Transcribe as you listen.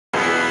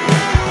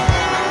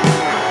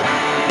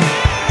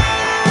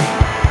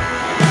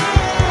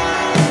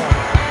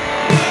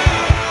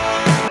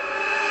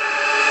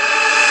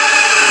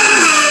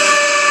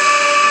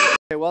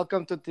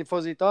welcome to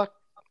Tifosi Talk.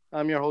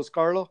 I'm your host,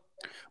 Carlo.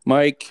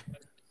 Mike.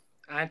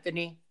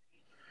 Anthony.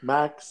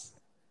 Max.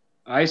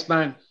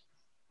 Iceman.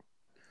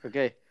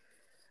 Okay.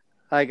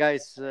 Hi,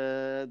 guys.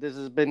 This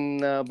has been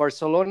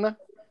Barcelona.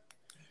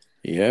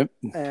 Yep.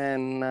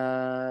 And,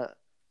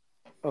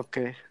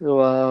 okay.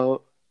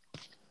 Well,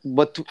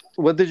 what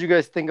did you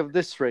guys think of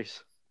this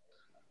race?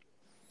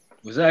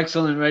 It was an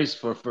excellent race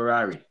for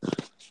Ferrari.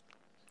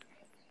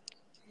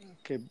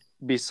 Okay.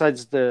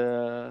 Besides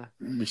the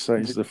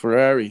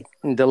Ferrari.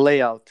 the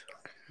layout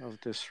of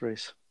this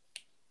race.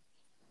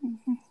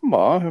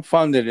 Well, I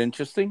found it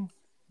interesting.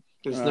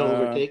 There's no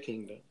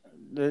overtaking, though.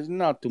 There's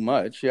not too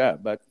much, yeah.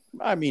 But,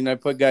 I mean,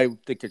 if a guy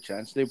would take a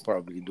chance, they'll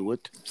probably do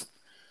it.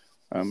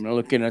 I'm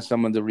looking at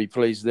some of the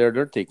replays there.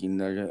 They're taking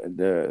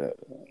they're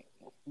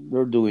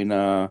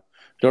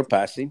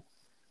passing.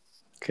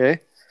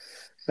 Okay.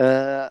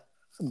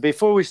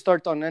 Before we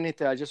start on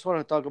anything, I just want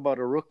to talk about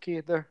a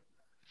rookie there.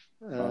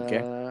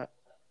 Okay.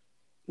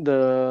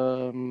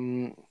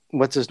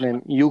 What's his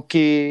name?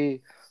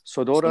 Yuki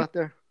Sodora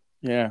there.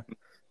 Yeah.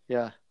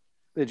 Yeah.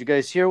 Did you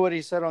guys hear what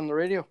he said on the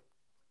radio?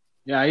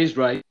 Yeah, he's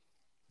right.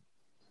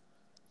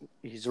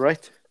 He's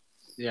right.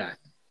 Yeah.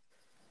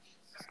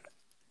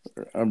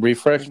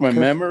 Refresh my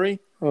memory.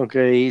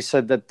 Okay, he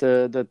said that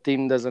the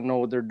team doesn't know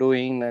what they're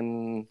doing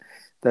and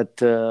that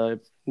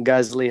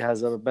Gasly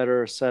has a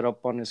better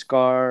setup on his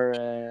car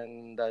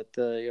and that,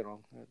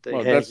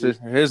 That's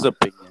his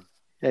opinion.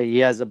 Yeah, he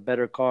has a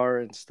better car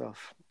and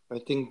stuff. I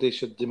think they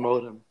should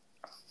demote him.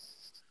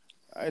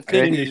 I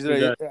think he's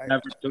never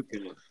took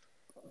him.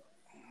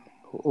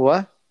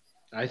 What?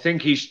 I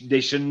think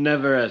they should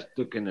never have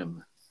taken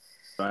him.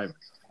 Right.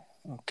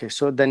 Okay,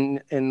 so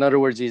then, in other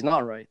words, he's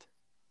not right.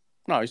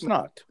 No, it's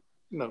not.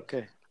 No.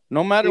 Okay.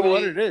 No matter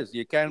what it is,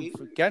 you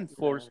can't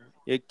force.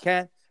 You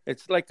can't.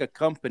 It's like a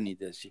company.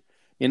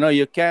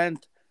 You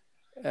can't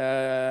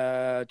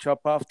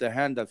chop off the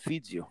hand that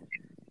feeds you.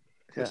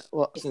 Yeah.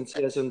 Well, since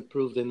he hasn't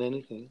proved in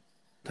anything.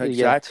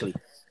 Exactly.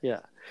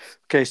 Yeah.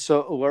 Okay,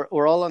 so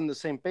we're all on the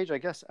same page, I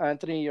guess.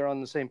 Anthony, you're on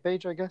the same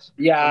page, I guess.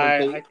 Yeah, I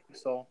think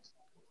so.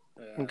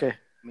 Okay.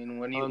 I mean,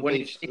 when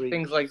you see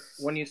things like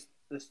when you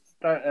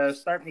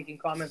start making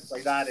comments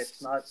like that,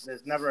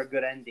 there's never a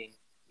good ending.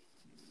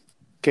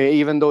 Okay,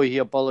 even though he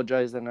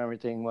apologized and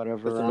everything,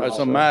 whatever.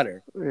 Doesn't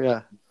matter.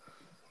 Yeah.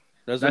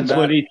 That's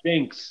what he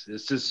thinks.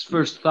 It's his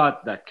first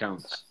thought that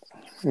counts.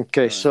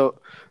 Okay, so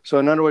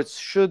in other words,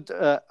 should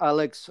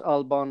Alex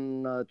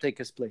Albon take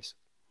his place?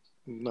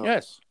 No.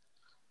 Yes.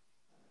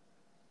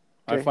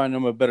 Okay. I find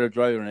him a better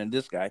driver than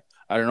this guy.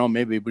 I don't know,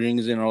 maybe he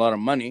brings in a lot of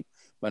money,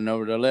 but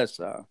nevertheless,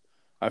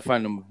 I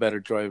find him a better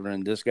driver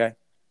than this guy.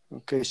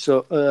 Okay,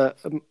 so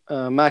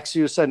Max,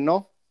 you said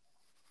no?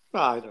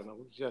 I don't know.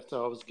 You have to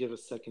always give a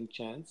second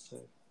chance.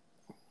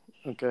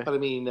 Okay. But I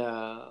mean,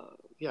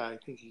 I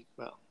think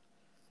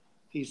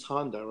he's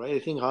Honda, right? I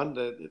think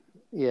Honda.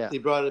 Yeah. They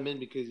brought him in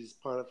because he's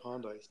part of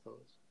Honda, I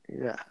suppose.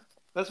 Yeah.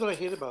 That's what I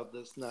hate about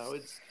this now.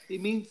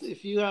 It means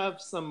if you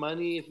have some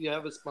money, if you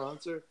have a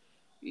sponsor,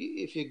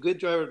 if you're a good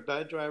driver,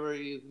 bad driver,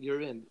 you're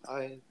in.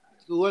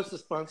 Who wants to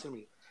sponsor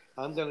me?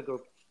 I'm gonna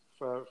go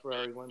for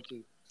Ferrari 1,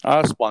 2.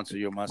 I'll sponsor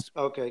you, Master.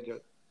 Okay,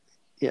 good.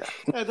 Yeah.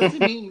 That doesn't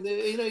mean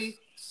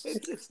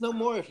it's no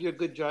more if you're a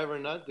good driver or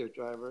not good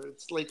driver.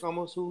 It's like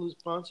almost who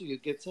sponsor you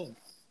gets in.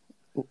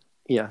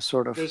 Yeah,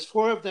 sort of. There's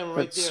 4 of them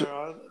right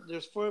there.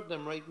 There's 4 of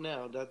them right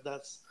now.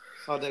 That's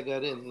how they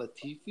got in.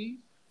 Latifi,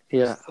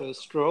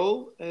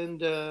 Stroll,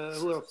 and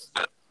who else?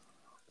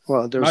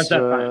 Well, there's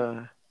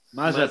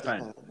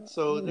Mazepin.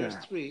 So there's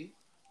 3.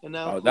 And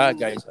now that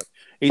guy,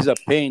 he's a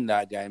pain,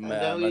 that guy. And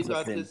now you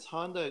got this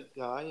Honda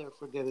guy, I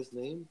forget his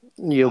name.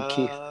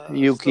 Yuki.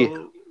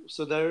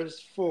 So there's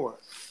 4.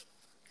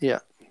 Yeah.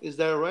 Is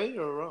that right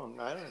or wrong?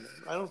 I don't know.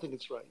 I don't think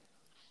it's right.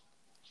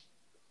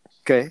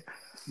 Okay.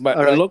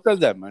 But look at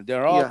them.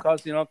 They're all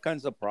causing all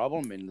kinds of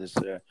problem in this.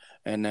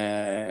 And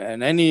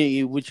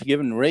any which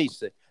given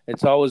race,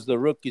 it's always the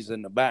rookies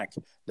in the back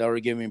that are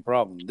giving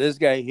problems. This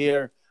guy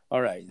here, all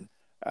right.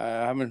 I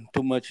haven't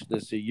too much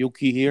this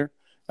Yuki here.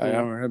 I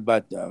haven't heard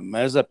about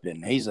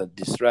Mazepin. He's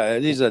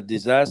a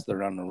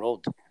disaster on the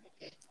road.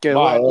 Okay,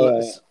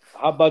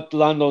 how about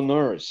Lando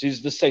Norris?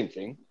 He's the same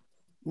thing.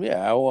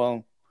 Yeah,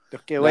 well.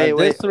 Okay, wait.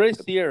 This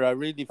race here, I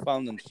really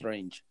found them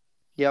strange.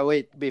 Yeah,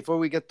 wait. Before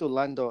we get to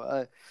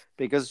Lando,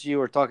 because you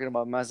were talking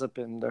about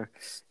Mazepin there.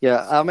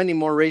 Yeah, how many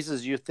more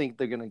races do you think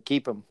they're gonna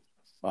keep him?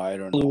 I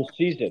don't know.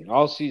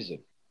 All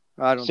season.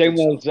 I don't. Same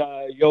think as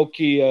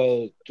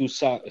Yoki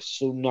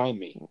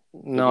Tsunami.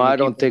 No, I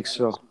don't think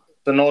so.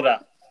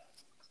 Tsunoda.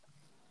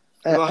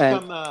 Well, how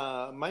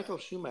come Michael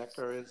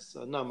Schumacher is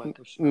not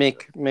Michael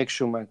Schumacher? Mick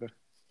Schumacher.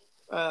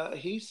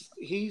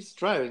 He's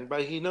driving,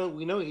 but we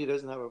know he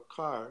doesn't have a good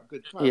car,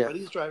 but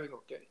he's driving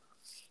okay.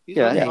 He's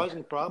not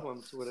causing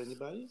problems with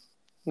anybody.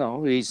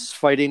 No, he's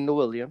fighting the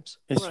Williams.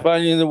 He's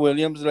fighting the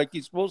Williams like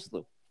he's supposed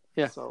to.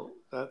 Yeah. So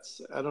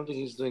I don't think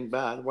he's doing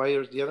bad. Why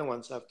does the other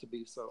ones have to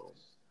be so?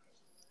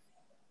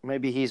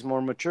 Maybe he's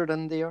more mature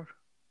than they are.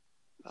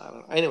 I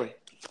don't know. Anyway.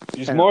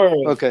 He's more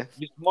okay.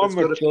 He's more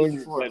mature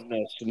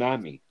than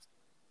Tsunami.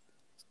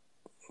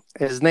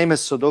 His name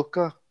is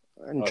Sudoka,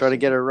 and try to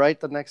get it right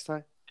the next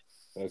time.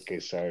 Okay,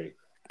 sorry.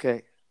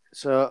 Okay,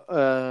 so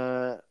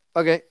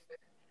okay,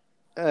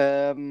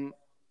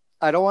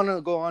 I don't want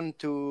to go on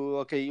to.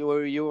 Okay, you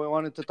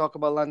wanted to talk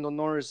about Lando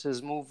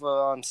Norris's move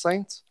on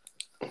Saints.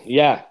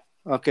 Yeah.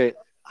 Okay.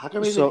 How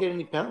come he didn't get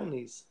any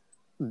penalties?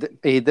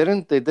 He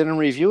didn't. They didn't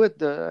review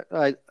it.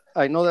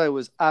 I know that it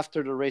was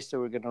after the race they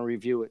were going to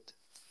review it.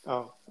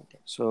 Oh, okay.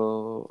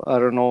 So I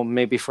don't know.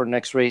 Maybe for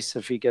next race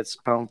if he gets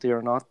penalty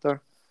or not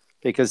there,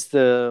 because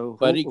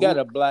But he got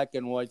a black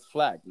and white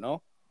flag,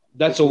 no?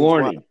 That's a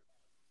warning. What?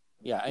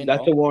 Yeah, I know.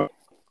 That's a warning.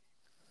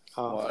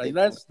 Well,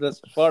 that's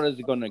as far as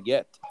you're gonna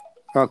get.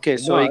 Okay,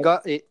 so he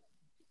got it.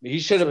 He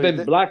should have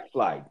been black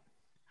flag.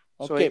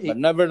 Okay, but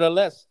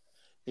nevertheless,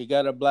 he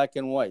got a black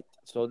and white.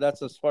 So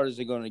that's as far as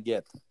you're gonna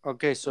get.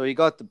 Okay, so he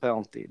got the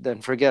penalty.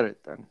 Then forget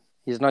it. Then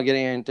he's not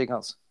getting anything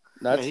else.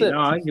 That's it.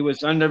 No, he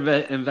was under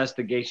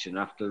investigation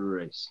after the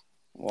race.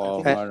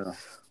 Well, I don't know.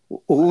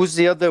 Who's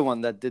the other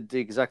one that did the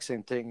exact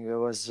same thing? There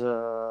was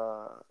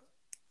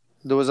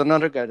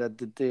another guy that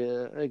did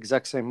the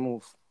exact same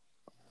move.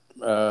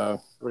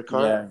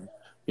 Ricardo. Yeah,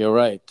 you're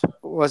right.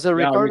 Was it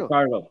Ricardo?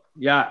 Ricardo.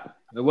 Yeah,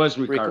 it was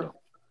Ricardo.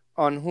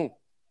 On who?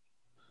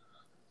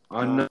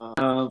 On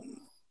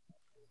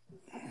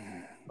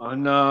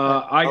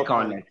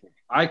Icon.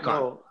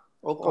 Icon.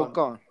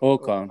 No,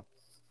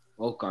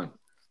 Ocon.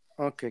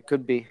 Okay,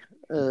 could be.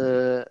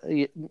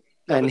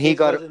 And he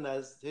got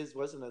his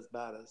wasn't as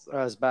bad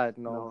as bad.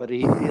 No, but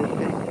he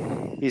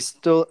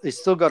still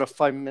got a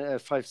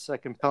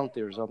 5-second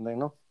penalty or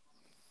something.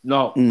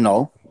 No.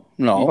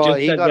 Oh,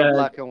 he got a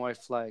black and white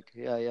flag.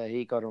 Yeah,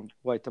 he got a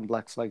white and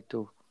black flag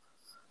too.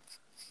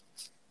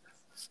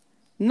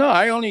 No,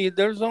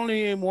 there's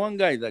only one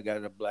guy that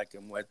got a black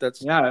and white.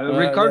 That's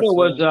Ricardo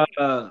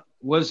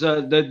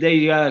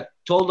they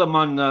told him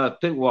on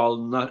pit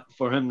wall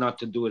for him not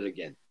to do it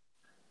again.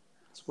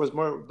 It was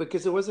more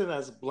because it wasn't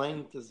as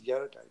blatant as the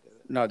other guy did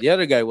it. No, the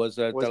other guy was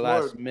at the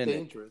last minute.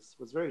 Dangerous.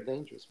 It was very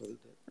dangerous what he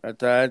did.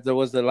 That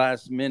was the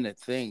last minute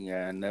thing,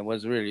 and that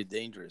was really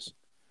dangerous.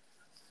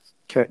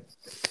 Okay.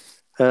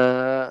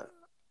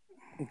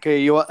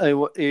 Okay.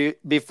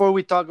 Before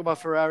we talk about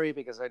Ferrari,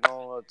 because I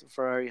know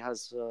Ferrari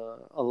has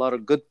a lot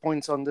of good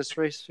points on this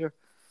race here.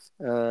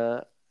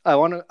 I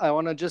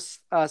wanna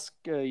just ask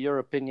your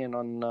opinion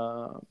on.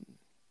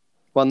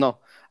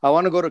 I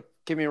want to go to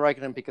Kimi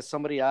Räikkönen because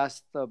somebody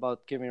asked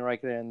about Kimi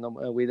Räikkönen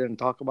and we didn't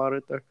talk about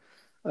it there.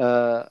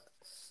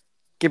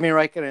 Kimi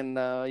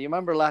Räikkönen, you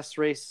remember last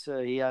race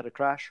he had a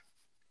crash?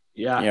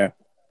 Yeah.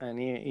 And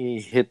he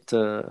hit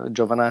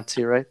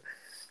Giovinazzi, right?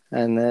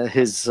 And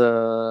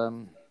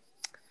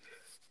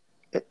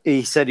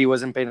he said he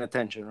wasn't paying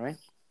attention, right?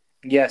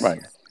 Yes.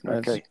 Right.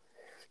 Okay.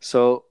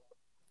 So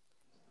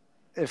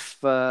if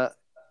the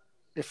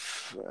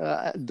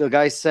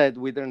guy said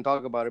we didn't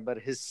talk about it, but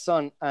his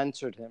son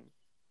answered him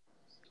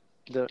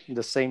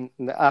the same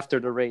after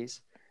the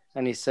race,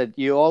 and he said,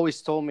 "You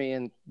always told me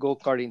in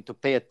go-karting to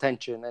pay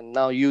attention, and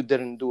now you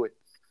didn't do it."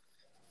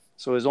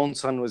 So his own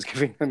son was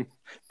giving him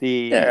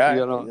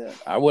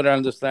I would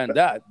understand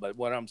that, but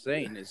what I'm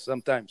saying is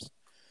sometimes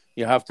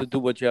you have to do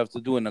what you have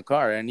to do in a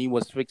car, and he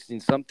was fixing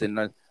something,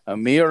 a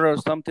mirror or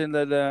something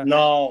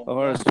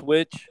or a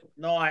switch.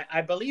 No,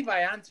 I believe I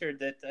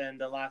answered it in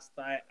the last.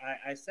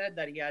 I said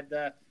that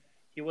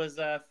he was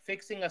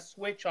fixing a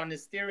switch on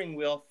his steering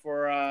wheel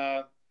for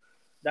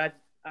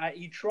that.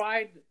 He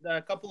tried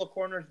a couple of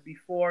corners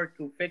before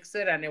to fix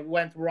it, and it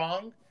went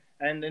wrong.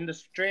 And in the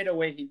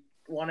straightaway, he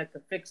wanted to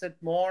fix it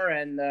more,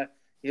 and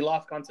he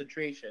lost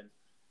concentration.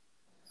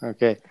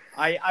 Okay.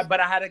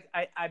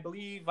 I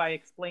believe I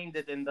explained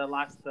it in the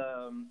last.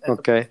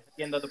 At the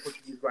end of the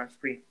Portuguese Grand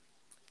Prix.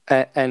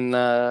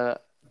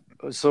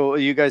 So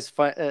you guys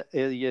find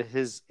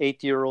his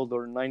 8-year-old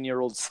or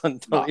 9-year-old son?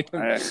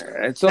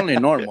 It's only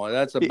normal.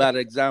 That's a bad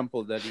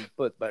example that he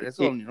put, but it's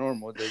only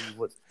normal that he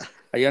would.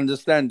 I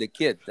understand the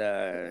kid.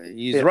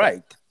 He's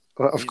right.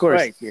 Well, of course.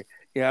 Right.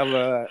 You have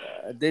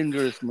a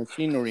dangerous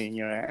machinery in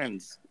your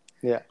hands.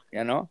 Yeah.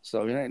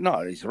 So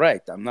no, he's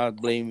right. I'm not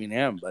blaming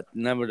him, but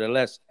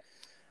nevertheless,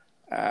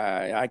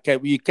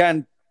 you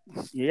can't.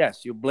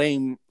 Yes, you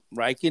blame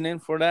Räikkönen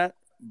for that,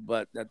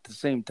 but at the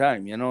same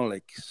time,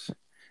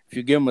 if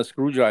you give him a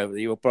screwdriver,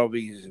 he'll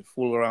probably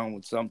fool around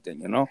with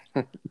something,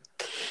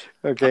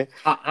 Okay.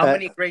 How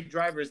many great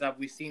drivers have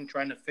we seen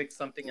trying to fix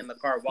something in the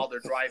car while they're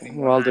driving?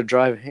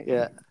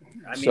 Yeah.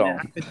 I mean, it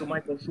happened to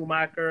Michael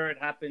Schumacher. It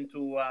happened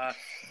to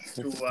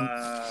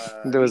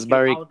there was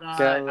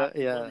Barrichello.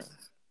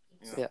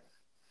 Yeah.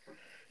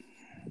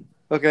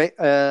 Okay.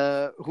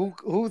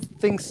 Who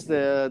thinks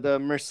the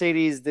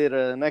Mercedes did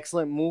an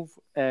excellent move,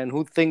 and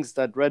who thinks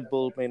that Red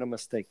Bull made a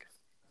mistake?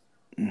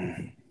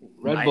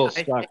 Red Bull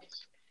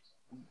sucks.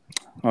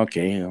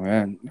 Okay,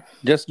 man.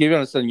 Just give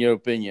us your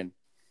opinion.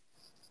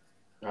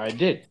 I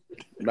did.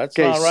 That's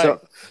all right.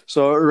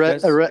 So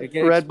Red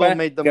Bull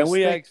made the mistake. Can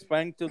we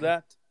expand to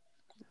that?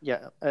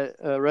 Yeah.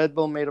 Red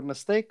Bull made a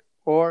mistake,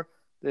 or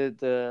did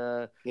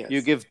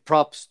you give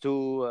props to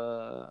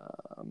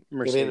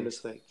Mercedes? They made a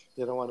mistake.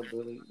 They don't want to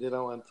bully. They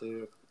don't want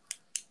to.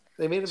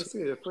 They made a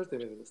mistake. Of course, they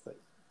made a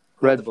mistake.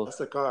 Red Bull. That's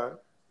a car.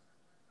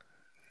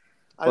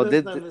 I Well,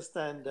 don't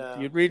understand.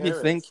 You really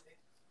Perez. think?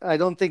 I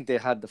don't think they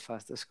had the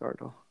fastest car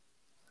though.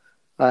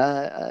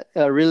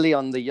 Really,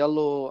 on the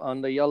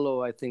yellow,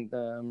 I think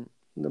the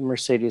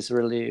Mercedes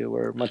really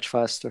were much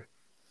faster.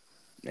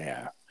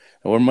 Yeah,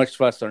 we're much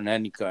faster than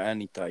any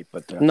type.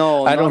 But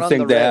No, I not don't on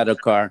think the they red. had a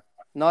car.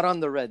 Not on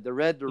the red. The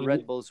Red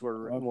Bulls were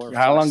more.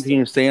 How long faster. can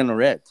you stay on the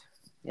red?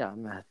 Yeah,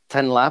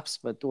 10 laps,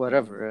 but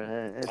whatever.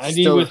 And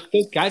he was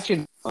still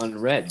catching on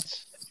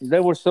reds. They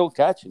were still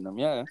catching them.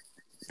 Yeah,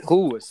 Who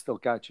was still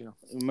catching them?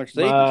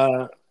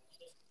 Mercedes.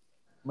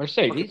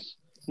 Mercedes.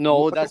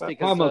 No, that's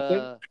because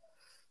Hamilton.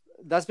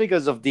 that's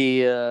because of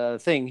the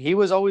thing. He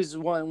was always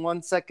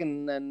 1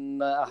 second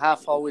and a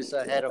half always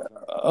ahead of him.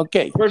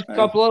 Okay, First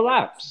couple of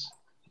laps.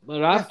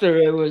 But after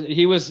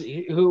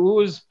who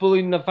was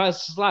pulling the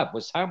fastest lap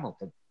was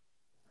Hamilton.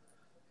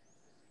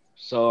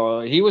 So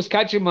he was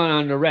catching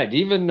on the red.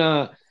 Even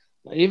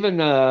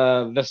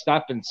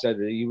Verstappen said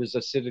that he was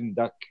a sitting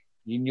duck.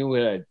 He knew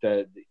that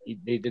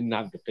they didn't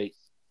have the pace.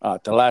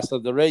 the last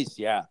of the race,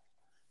 yeah.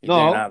 He No,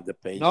 didn't have the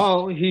pace.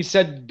 No, he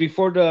said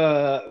before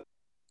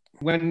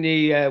when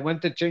they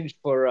went to change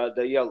for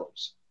the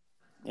yellows.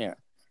 Yeah.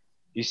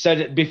 He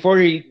said before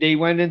they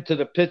went into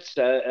the pits,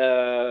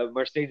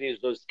 Mercedes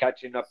was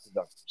catching up to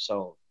them.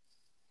 So,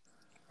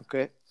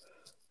 Okay.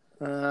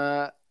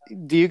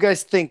 Do you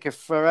guys think if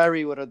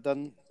Ferrari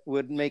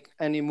would make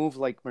any move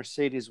like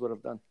Mercedes would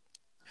have done?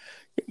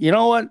 You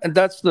know what? And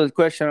that's the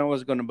question I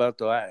was about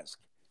to ask.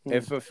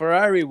 If a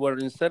Ferrari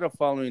would, instead of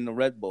following the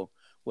Red Bull,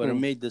 would have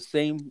made the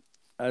same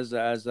as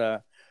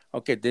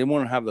okay, they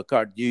won't have the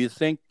car. Do you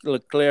think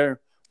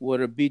Leclerc would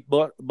have beat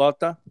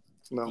Bottas?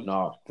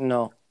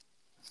 no.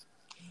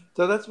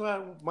 So that's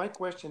why my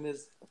question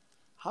is,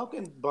 how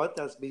can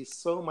Bottas be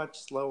so much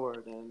slower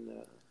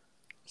than?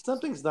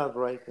 Something's not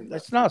right in that.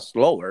 It's not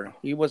slower.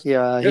 He was he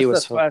was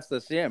as fast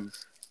as him.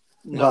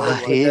 No,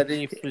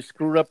 He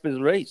screwed up his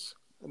race.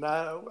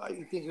 Now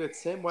I think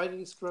it's him. Why did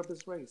he screw up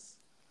his race?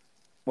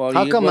 Well,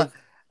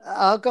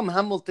 How come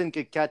Hamilton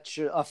could catch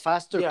a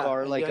faster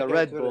car like a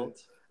Red Bull,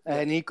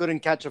 and he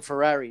couldn't catch a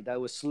Ferrari that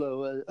was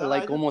slow,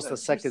 almost a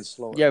second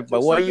slower? Yeah,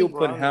 but why you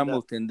put wrong with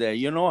Hamilton there?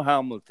 You know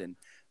Hamilton,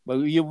 but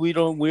we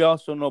don't. We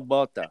also know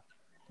Bottas.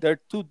 They're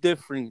two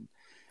different.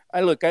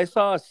 I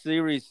saw a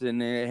series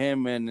in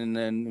him and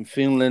in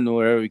Finland,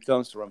 wherever he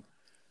comes from,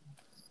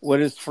 with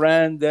his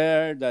friend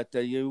there. That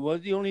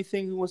was the only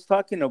thing he was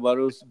talking about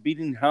was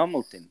beating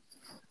Hamilton.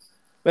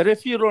 But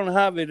if you don't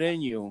have it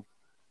in you,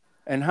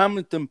 and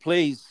Hamilton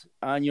plays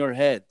on your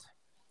head,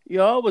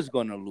 you're always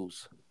gonna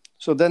lose.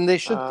 So then they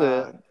should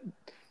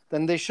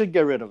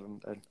get rid of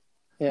him then.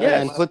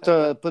 Yeah, and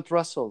put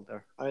Russell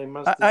there.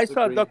 I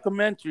saw a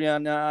documentary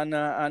on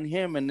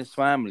him and his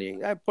family.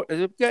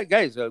 The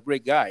guy's a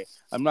great guy.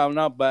 I'm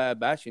not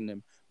bashing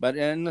him, but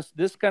in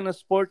this kind of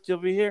sport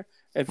over here,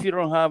 if you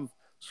don't have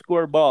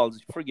square balls,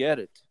 forget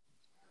it.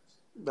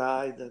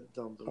 I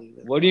don't believe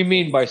it. What do you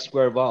mean by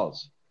square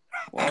balls?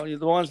 Well, you're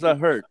the ones that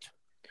hurt.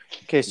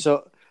 Okay,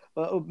 so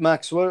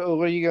Max, what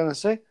are you gonna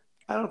say?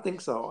 I don't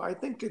think so. I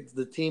think it's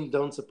the team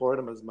don't support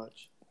him as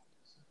much.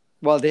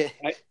 Well,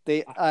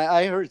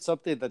 I heard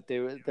something that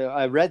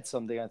I read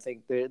something. I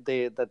think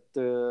that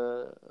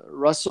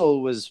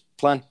Russell was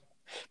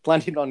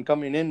planning on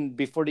coming in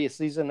before the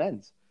season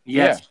ends.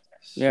 Yes.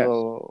 Yeah.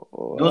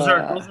 So Those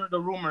are the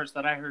rumors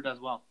that I heard as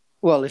well.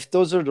 Well, if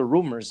those are the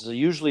rumors,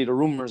 usually the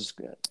rumors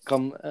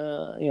come.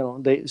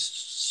 They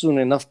soon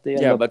enough they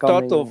end up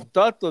coming.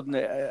 Toto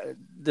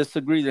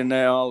disagreed in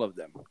all of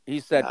them.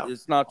 He said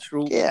it's not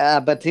true. Yeah,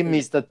 but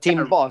he's the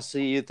team boss. So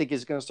you think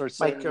he's going to start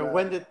saying?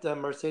 When did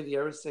Mercedes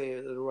ever say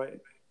right?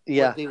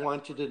 Yeah. What they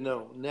want you to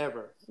know?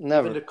 Never.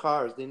 Never. Even the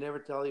cars, they never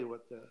tell you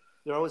what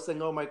they're always saying.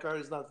 Oh, my car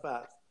is not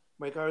fast.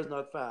 My car is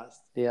not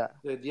fast. Yeah.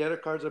 The other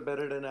cars are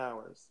better than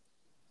ours.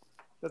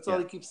 That's all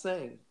he keeps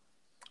saying.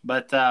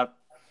 But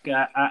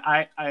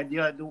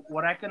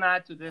what I can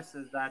add to this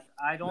is that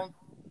I don't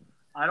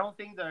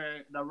think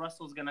the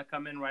Russell's gonna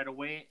come in right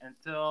away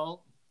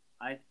until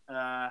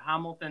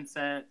Hamilton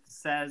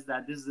says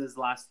that this is his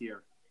last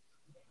year.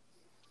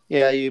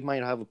 Yeah, you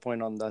might have a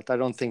point on that. I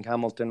don't think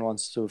Hamilton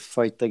wants to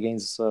fight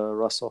against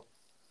Russell.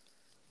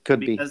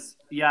 Because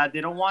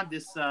they don't want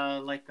this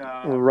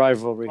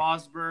rivalry.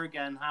 Rosberg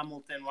and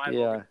Hamilton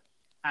rivalry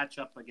catch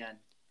up again.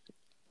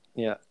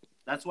 Yeah.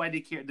 That's why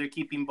they're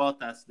keeping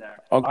Bottas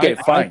there. Okay,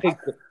 fine.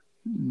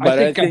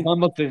 I think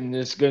Hamilton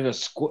is gonna.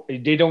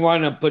 They don't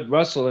want to put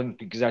Russell in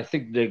because I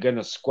think they're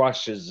gonna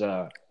squash his.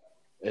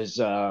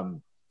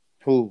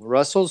 Who?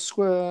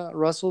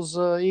 Russell's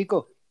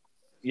ego.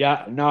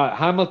 Yeah, no.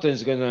 Hamilton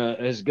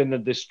is gonna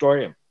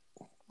destroy him.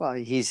 Well,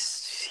 he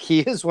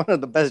is one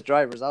of the best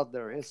drivers out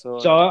there.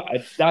 So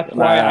that's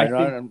why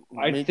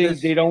I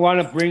think they don't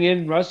want to bring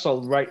in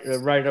Russell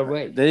right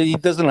away. He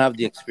doesn't have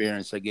the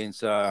experience against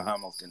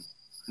Hamilton.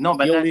 No,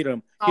 but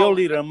he'll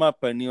lead him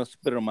up and he'll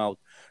spit him out.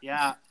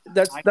 Yeah,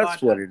 that's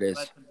what it is.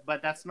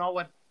 But that's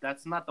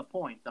not the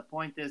point. The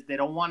point is they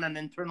don't want an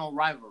internal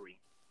rivalry.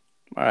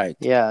 All right.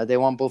 Yeah, they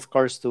want both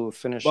cars to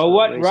finish But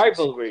what races.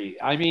 rivalry?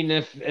 I mean,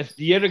 if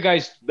the other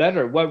guy's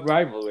better, what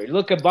rivalry?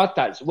 Look at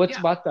Bottas. What's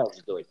Yeah,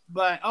 Bottas doing?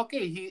 but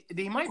okay,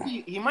 he might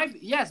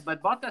yes,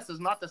 but Bottas is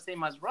not the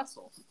same as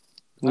Russell.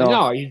 I No,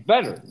 know he's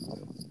better.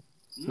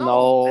 No,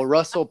 no,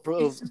 Russell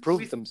we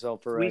proved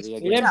himself we already He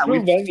again. didn't yeah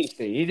prove we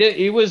anything. He did.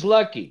 He was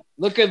lucky.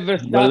 Look at But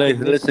Verstappen. His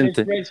listen first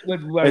to race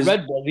with as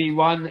Red Bull, he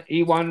won.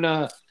 He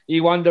won. He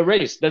won the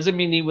race. Doesn't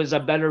mean he was a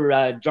better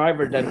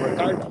driver than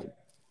Ricardo.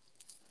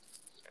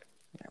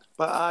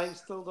 But I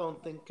still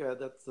don't think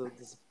that's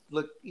this,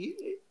 look.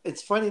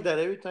 It's funny that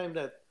every time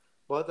that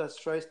Bottas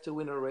tries to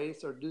win a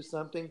race or do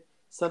something,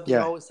 something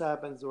Yeah, always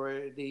happens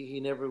where he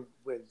never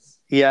wins.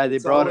 yeah, they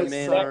It's brought him always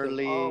in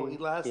something. Oh, he early.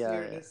 last Yeah,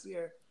 year, yeah, this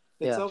year.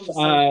 It's yeah. always the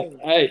same thing.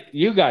 Hey,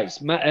 you guys,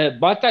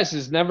 Bottas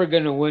is never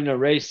going to win a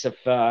race if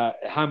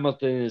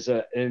Hamilton is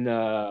in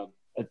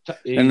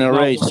he's a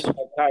not race. winning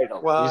the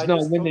title. Well, He's I not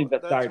just winning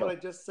told the that's what title. I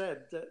just said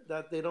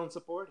that they don't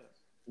support him.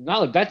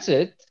 No, that's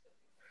it.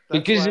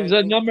 That's Because why he's I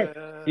a think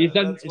number. He's a,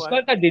 that's it's why.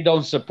 not that they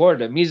don't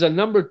support him. He's a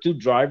number two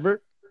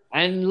driver.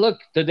 And look,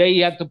 today he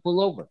had to pull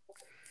over.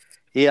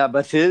 Yeah,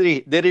 but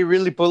did he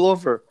really pull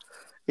over?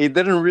 He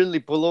didn't really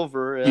pull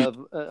over.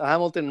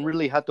 Hamilton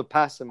really had to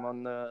pass him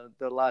on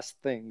the last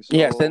thing.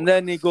 Yes, and So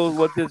then he goes.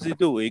 What does he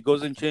do? He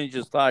goes and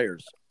changes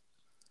tires,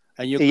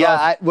 and you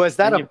yeah, cost.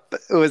 And you,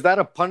 was that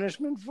a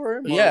punishment for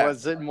him, or yeah,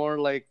 was it more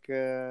like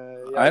yeah,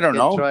 I don't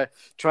okay, know.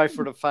 try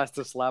for the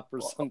fastest lap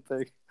or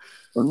something?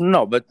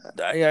 No, but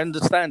I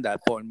understand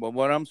that point. But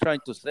what I'm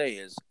trying to say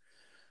is,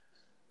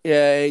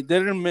 yeah, he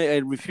didn't.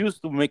 He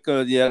refused to make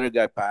the other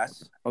guy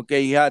pass.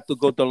 Okay, he had to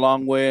go the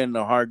long way and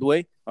the hard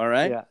way. All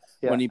right, Yeah,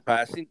 when yeah, he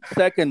passing.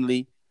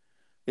 Secondly,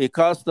 it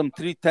cost them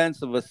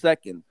 3/10 of a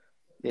second.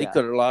 He yeah,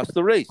 could have lost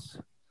the race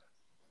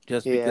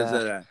just because yeah,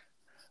 of that.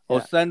 Or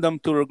yeah, send them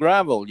to the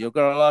gravel. You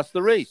could have lost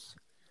the race.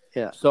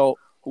 yeah, So,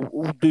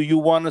 do you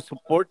want to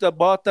support a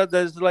bota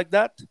that is like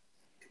that?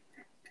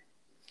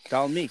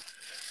 Tell me.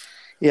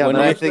 yeah. When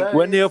But I the think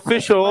when the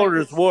official Mike.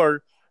 orders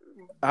were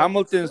Mike.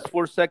 Hamilton's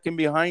 4 seconds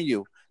behind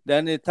you,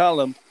 then they tell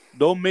him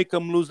don't make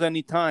him lose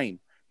any time.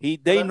 But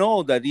They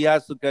know that he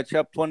has to catch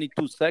up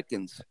 22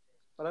 seconds.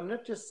 I'm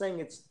not just saying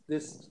it's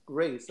this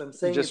race. I'm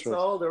saying just it's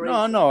all the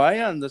No, races. no, I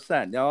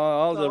understand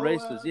all the So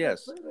races, that's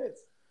yes. it is.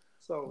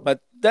 So But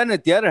then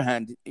at the other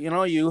hand,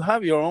 you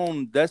have your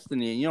own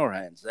destiny in your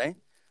hands, eh?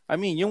 I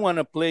mean, you want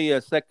to play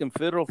a second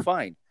fiddle,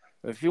 fine.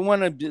 If you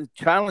want to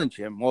challenge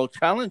him, well,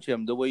 challenge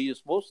him the way you're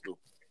supposed to.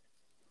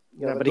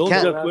 yeah, but he Don't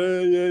can't. just,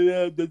 well,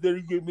 yeah, they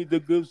didn't give me the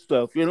good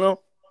stuff, you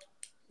know?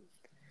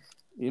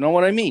 You know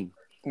what I mean?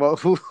 Well,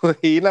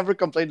 he never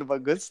complained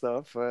about good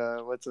stuff.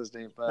 What's his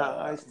name? no,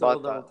 I still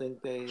Bata. don't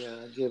think they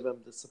give him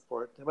the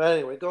support. But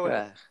anyway, go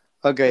ahead.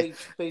 Okay.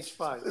 Page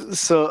 5.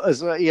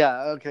 So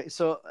yeah, okay.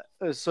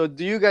 So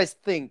do you guys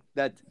think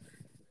that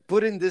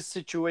put in this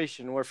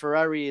situation where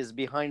Ferrari is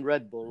behind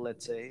Red Bull,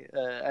 let's say,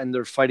 and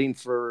they're fighting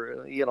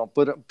for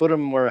put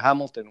them where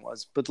Hamilton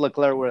was, put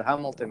Leclerc where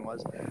Hamilton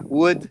was,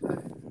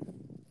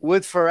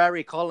 would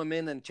Ferrari call him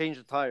in and change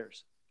the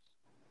tires?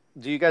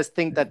 Do you guys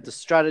think that the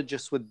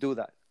strategist would do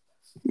that?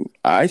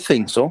 I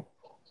think so.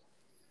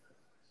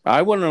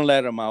 I wouldn't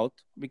let him out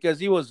because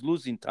he was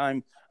losing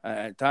time.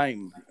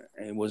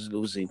 He was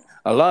losing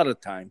a lot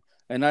of time,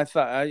 and I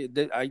thought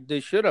they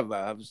should have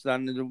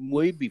done it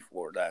way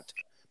before that.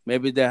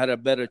 Maybe they had a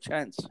better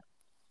chance.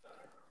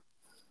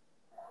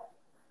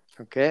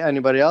 Okay.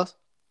 Anybody else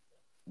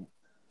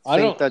I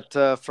think don't.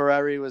 that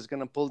Ferrari was going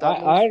to pull that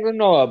move? I don't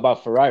know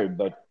about Ferrari,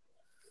 but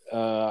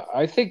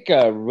I think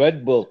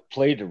Red Bull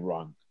played it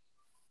wrong.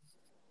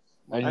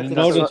 And I you think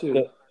so notice too.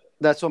 that.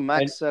 That's what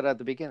Max And said at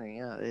the beginning.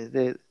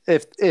 Yeah,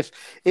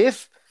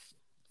 if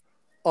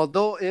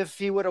although if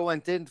he would have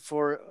went in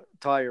for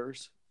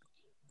tires,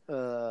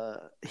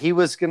 he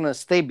was gonna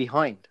stay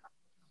behind.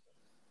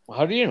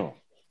 how do you know?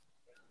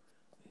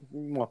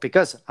 Well,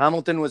 because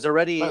Hamilton was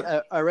already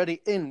But,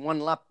 in one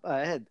lap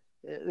ahead.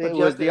 It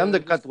you was have the to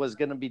undercut was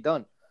gonna be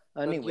done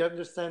but you anyway.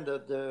 understand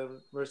that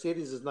the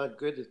Mercedes is not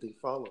good if they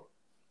follow.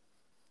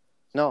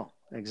 No,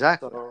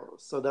 exactly.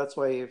 So that's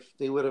why if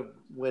they would have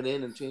went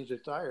in and changed their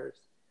tires,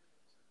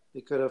 they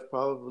could have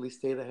probably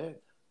stayed ahead.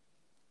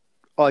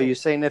 Oh, you're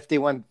saying if they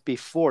went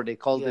before, they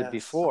called it Yes.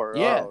 before.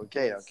 Yeah, Oh,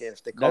 okay, yes. okay.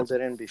 If they That's called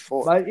it in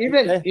before. But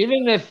okay.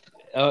 even if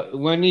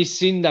when he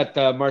seen that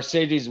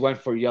Mercedes went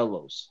for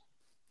yellows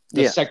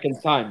the Yeah.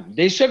 second time,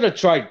 they should have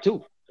tried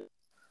too.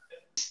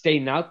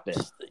 Staying out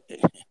there.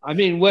 I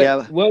mean,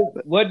 Yeah.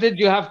 what did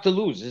you have to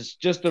lose? It's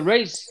just a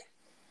race,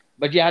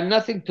 but you had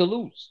nothing to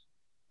lose.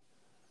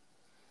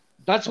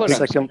 That's what I'm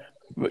saying. Second.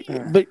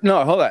 But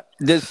no, hold on.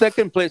 The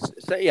second place,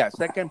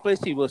 second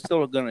place he was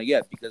still gonna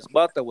get because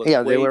Bata was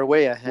Yeah, they were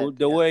way ahead.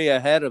 the way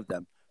ahead of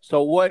them.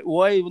 So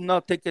why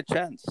not take a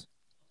chance?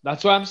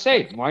 That's what I'm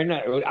saying. Why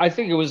not? I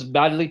think it was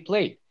badly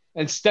played.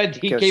 Instead,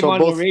 he Okay, came so on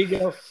the both-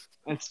 radio.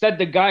 Instead,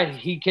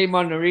 he came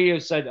on the radio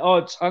and said, "Oh,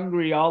 it's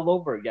Hungary all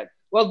over again."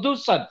 Well, do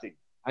something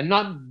and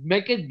not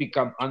make it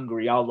become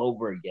Hungary all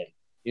over again.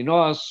 You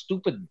know how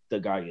stupid the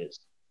guy is.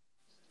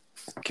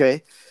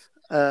 Okay.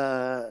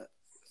 Uh,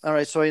 All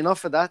right, so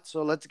enough of that.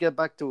 So let's get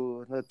back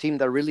to the team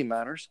that really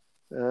matters,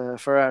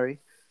 Ferrari.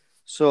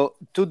 So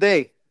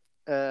today,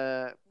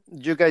 did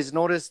you guys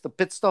notice the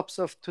pit stops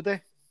of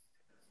today?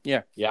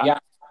 Yeah. Yeah.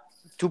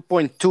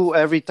 2.2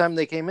 every time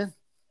they came in.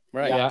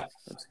 Right. Yeah.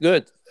 That's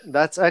good.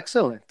 That's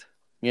excellent.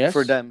 Yes.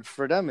 For them,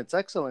 it's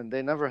excellent.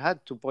 They never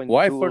had 2.2.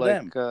 Why for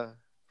like, them?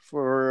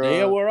 For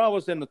They were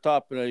always in the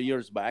top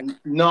years back.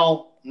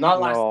 No,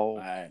 not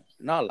last.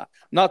 No,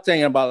 not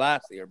saying about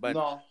last year, but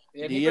No,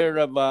 the year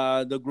of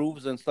the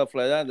grooves and stuff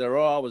like that, they're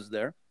always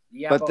there.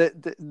 Yeah, but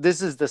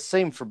this is the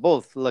same for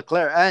both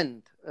Leclerc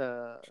and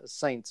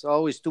Sainz.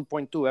 Always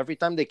 2.2. Every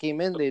time they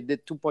came in, they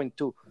did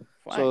 2.2.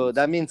 So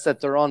that means that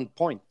they're on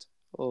point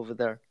over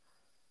there.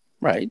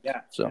 Right.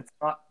 Yeah. So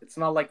it's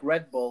not like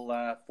Red Bull.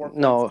 4.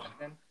 No.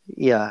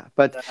 Yeah,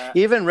 but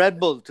even Red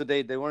Bull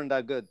today, they weren't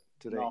that good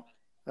today. No.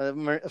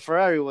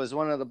 Ferrari was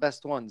one of the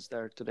best ones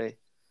there today.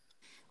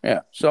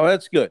 Yeah, so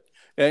that's good.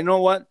 And you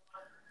know what?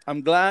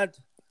 I'm glad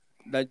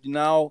that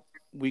now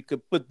we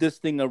could put this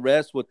thing to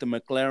rest with the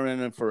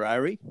McLaren and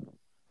Ferrari.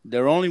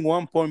 They're only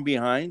 1 point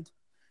behind.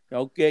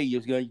 Okay,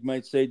 you guys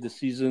might say the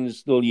season is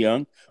still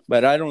young,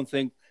 but I don't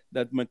think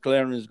that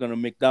McLaren is going to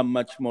make that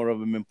much more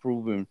of an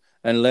improvement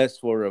unless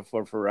for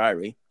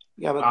Ferrari.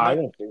 Yeah, but I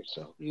don't think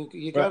so.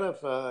 You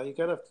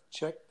gotta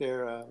check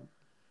their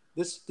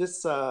this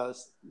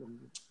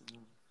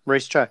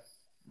racetrack.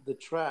 The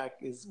track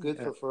is good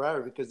for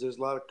Ferrari because there's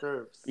a lot of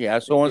curves. Yeah,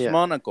 so is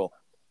Monaco.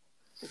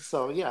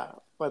 So yeah,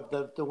 but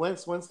the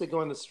once they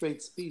go on the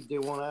straight speed, they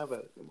won't have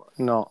it anymore.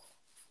 No.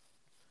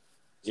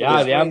 So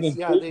Yeah, they have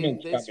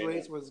improvements. this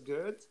race was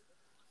good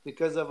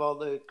because of all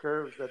the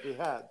curves that they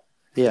had.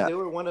 Yeah, they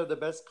were one of the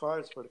best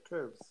cars for the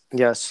curves.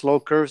 Yeah, slow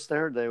curves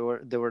there. They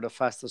were the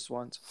fastest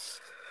ones.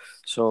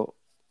 So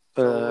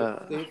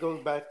they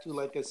go back to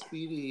like a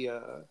speedy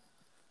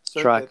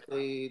track.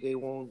 They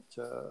won't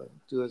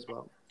do as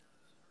well.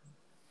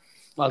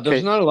 Well,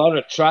 there's not a lot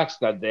of tracks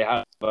that they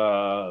have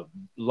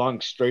long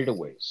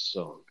straightaways.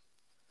 So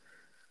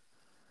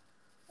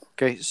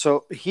okay,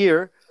 so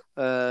here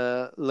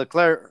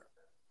Leclerc.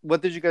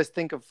 What did you guys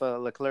think of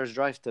Leclerc's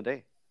drive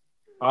today?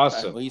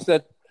 Awesome. He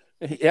said,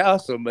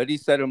 awesome, but he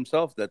said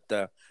himself that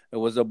it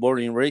was a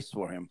boring race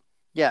for him.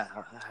 Yeah,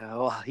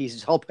 well,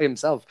 he's all by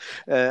himself.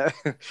 But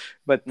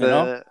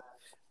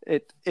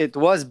it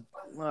was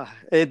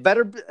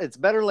it's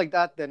better like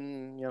that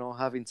than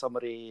having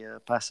somebody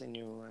passing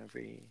you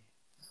every.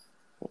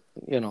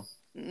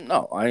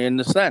 No, I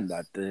understand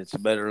that it's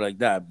better like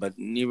that, but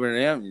even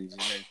him,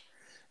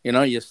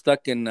 you're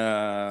stuck in.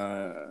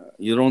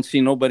 You don't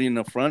see nobody in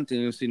the front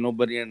and you see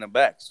nobody in the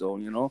back, so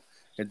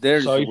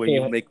there's where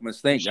you make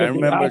mistakes. I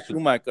remember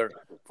Schumacher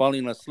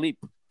falling asleep.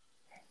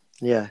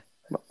 Yeah,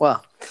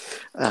 well,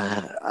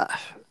 I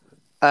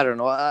don't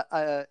know.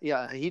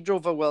 Yeah, he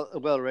drove a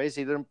well race.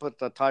 He didn't put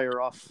the tire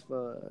off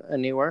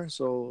anywhere,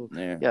 so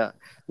yeah,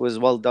 it was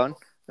well done.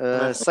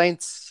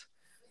 Sainz.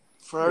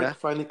 Ferrari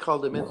finally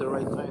called him in the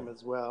right time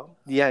as well.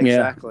 Yeah,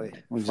 exactly.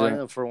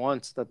 Finally, for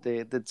once that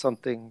they did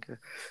something.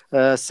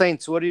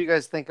 Sainz, what do you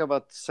guys think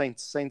about Sainz?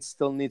 Sainz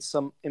still needs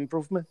some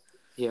improvement?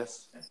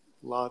 Yes,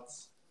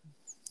 lots.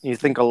 You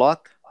think a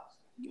lot?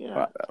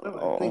 Yeah,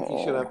 I think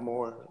he should have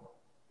more.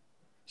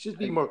 Should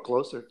be more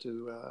closer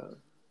to.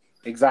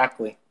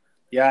 Exactly.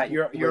 Yeah,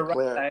 you're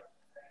Leclerc. right.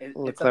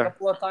 It's a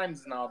couple of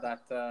times now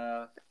that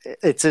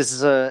it's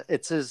his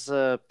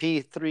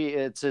P3.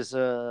 It's his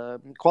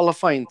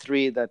qualifying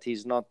 3 that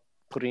he's not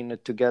putting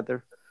it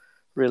together,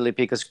 really.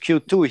 Because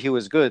Q2 he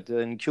was good,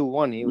 and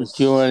Q1 he was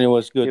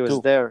good. He was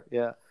there,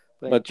 yeah.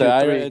 But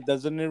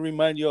doesn't it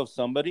remind you of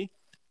somebody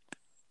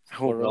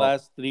for the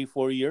last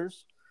 3-4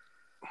 years?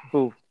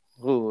 Who?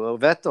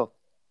 Vettel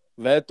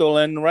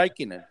and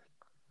Raikkonen.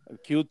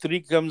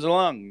 Q3 comes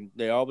along,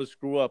 they always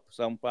screw up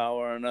somehow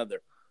or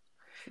another.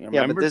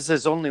 Yeah, but this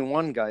is only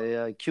one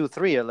guy.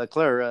 Q3,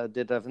 Leclerc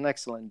did have an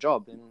excellent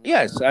job.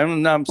 Yes,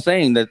 I'm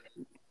saying that.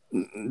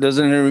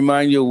 Doesn't it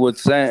remind you with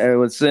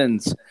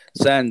sense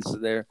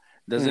there?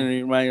 Doesn't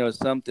it remind you of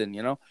something?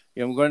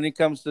 When it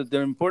comes to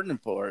the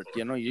important part,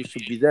 you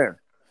should be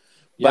there.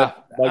 Yeah,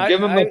 but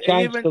give him a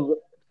chance to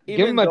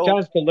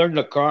learn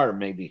the car,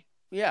 maybe.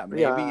 Yeah,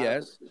 maybe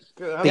yes.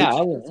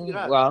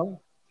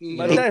 Well,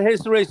 but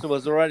his race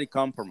was already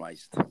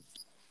compromised.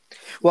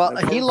 Well,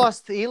 he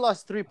lost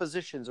 3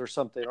 positions or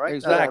something, right?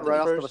 Exactly.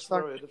 Right after the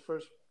start. The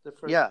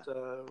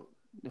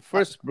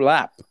first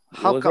lap.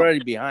 He was already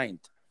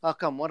behind. How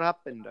come? What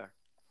happened there?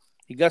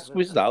 He got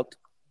squeezed out.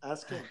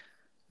 Ask him.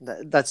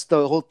 That's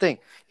the whole thing.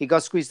 He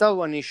got squeezed out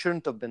when he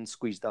shouldn't have been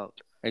squeezed out.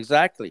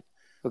 Exactly.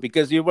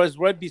 Because he was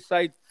right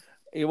beside.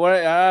 He was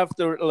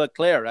after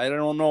Leclerc. I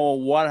don't know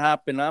what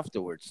happened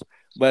afterwards,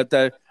 but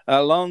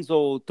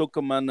Alonso took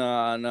him on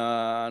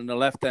the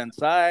left-hand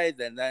side,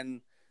 and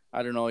then.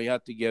 I don't know. He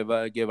had to give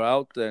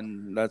out,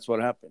 and that's what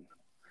happened.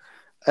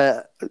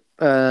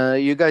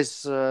 You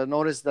guys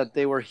noticed that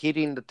they were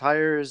heating the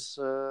tires.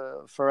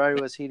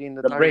 Ferrari was heating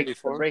the tires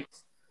before. The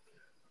brakes.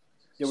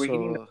 They were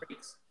heating the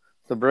brakes.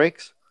 The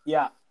brakes?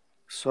 Yeah.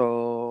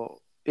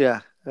 So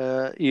yeah,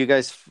 you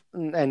guys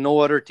and no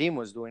other team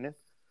was doing it.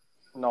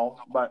 No,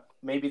 but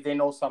maybe they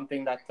know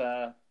something that.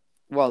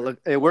 Well, look,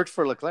 it worked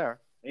for Leclerc.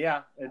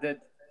 Yeah, it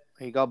did.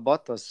 He got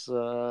Bottas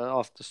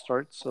off the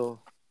start, so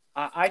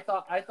I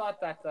thought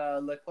that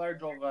Leclerc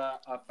drove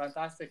a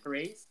fantastic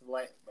race.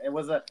 Like it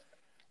was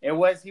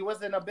he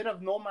was in a bit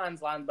of no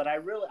man's land, but I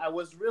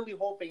was really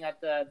hoping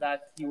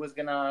that he was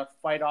gonna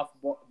fight off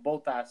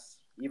Bottas,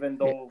 even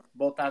though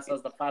Bottas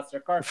has the faster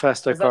car.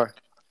 faster 'Cause car.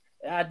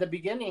 at the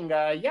beginning,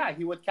 yeah,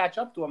 he would catch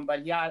up to him,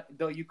 but yeah,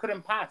 though you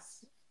couldn't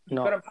pass. You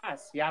No. couldn't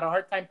pass. You had a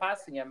hard time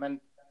passing him, and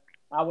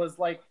I was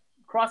like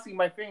crossing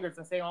my fingers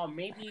and saying, "Oh,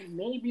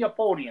 maybe a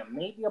podium,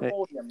 maybe a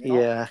podium." You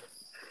know? Yeah.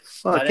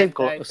 Well, But it came I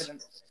close.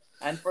 couldn't.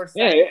 And for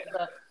Yeah,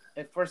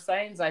 Sainz, for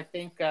Sainz, I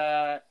think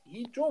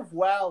he drove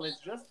well. It's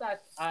just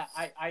that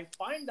I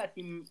find that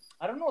he,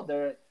 I don't know,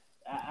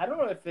 I don't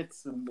know if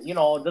it's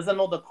doesn't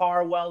know the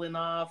car well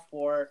enough,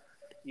 or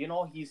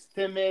he's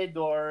timid,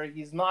 or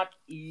he's not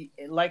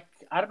like,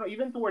 I don't know.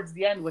 Even towards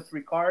the end with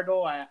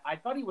Ricardo, I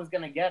thought he was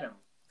gonna get him.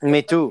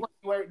 Me too.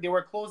 They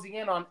were closing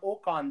in on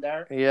Ocon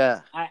there.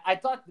 Yeah. I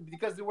thought,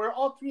 because they were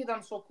all three of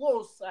them so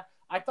close,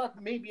 I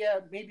thought maybe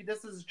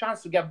this is a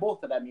chance to get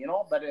both of them,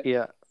 but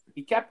Yeah.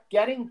 he kept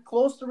getting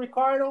close to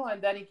Ricardo, and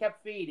then he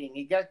kept fading.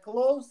 He got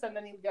close, and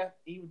then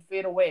he would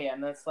fade away,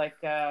 and it's like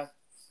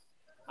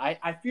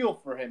I feel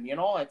for him,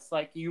 It's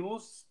like you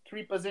lose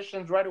 3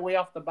 positions right away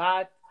off the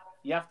bat.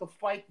 You have to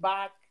fight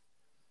back.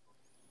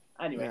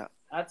 Anyway, Yeah.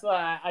 that's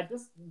why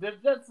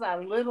there's just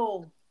that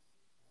little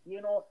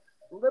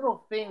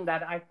thing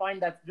that I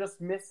find that's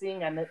just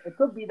missing, and it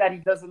could be that he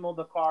doesn't know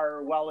the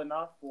car well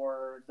enough,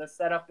 or the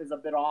setup is a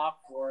bit off,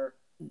 or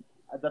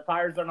the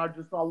tires are not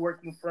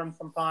working for him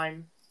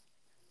sometimes.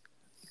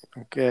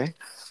 Okay.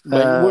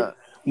 But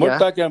we're yeah.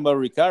 talking about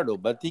Ricardo,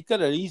 but he could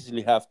have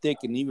easily have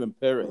taken even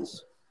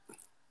Perez.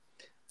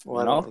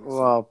 Well, know?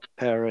 well,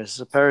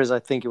 Paris. I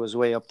think it was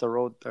way up the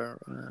road there,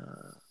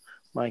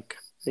 Mike.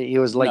 He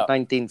was like No.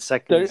 19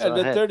 seconds At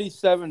the ahead.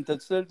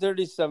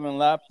 37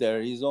 lap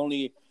there, he's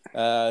only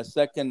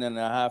second and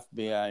a half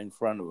behind in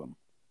front of him.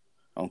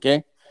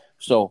 Okay,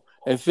 so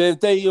if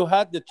you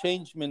had the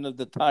changement of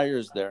the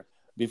tires there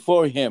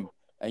before him,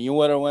 and you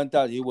would have went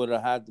out, he would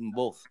have had them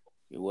both.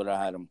 He would have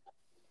had them.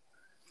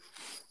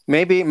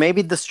 Maybe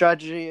his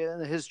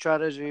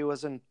strategy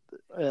wasn't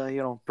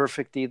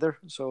perfect either.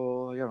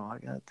 So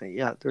I think,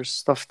 yeah, there's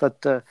stuff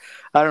that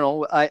I don't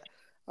know.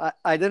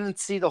 I didn't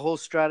see the whole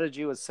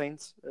strategy with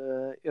Saints.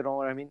 You know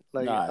what I mean?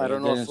 Like, Nah, I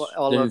don't know if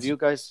all of you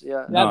guys.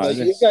 Yeah. Yeah, No, but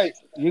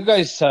you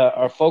guys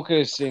are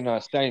focusing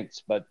on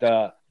Saints, but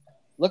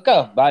look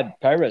how bad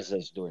Perez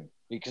is doing,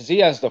 because he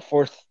has the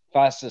 4th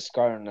fastest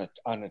car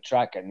on the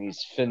track, and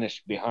he's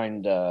finished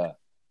behind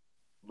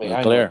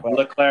Leclerc.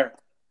 Leclerc.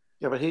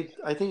 Yeah, but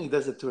I think he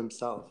does it to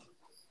himself.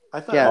 I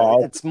thought. Yeah,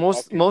 Oh, it's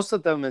most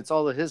of them. It's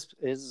all of his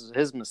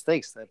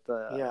mistakes that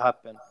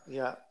happen.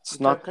 Yeah, It's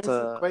I'm not.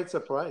 quite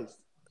surprised.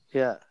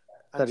 Yeah,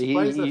 I'm that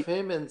surprised of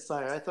him and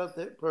Sainz. I thought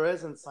that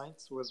Perez and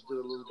Sainz would do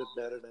a little bit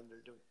better than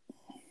they're doing.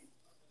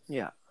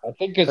 Yeah, I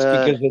think it's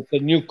because it's a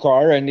new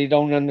car and he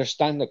don't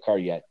understand the car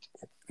yet.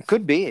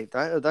 could be.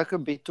 That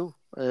could be too.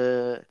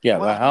 Yeah,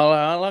 but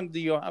how long do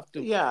you have to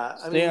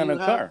stay on a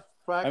car?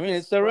 I mean,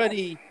 it's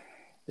already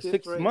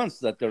 6 months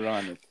that they're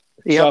on it.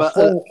 Yeah,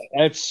 So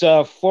but it's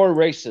 4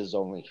 races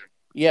only.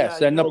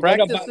 Yes, Yeah, and the forget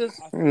about- practices.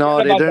 no,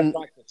 Forget they about the didn't.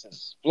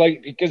 practices.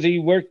 Like, because he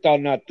worked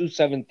on a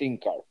 217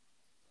 car.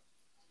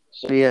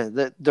 So Yeah,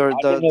 the don't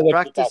know the what you're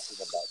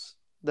practice.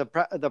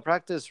 The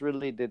practice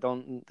really they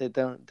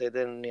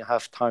didn't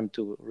have time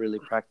to really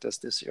practice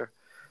this year.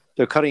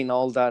 They're cutting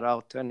all that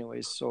out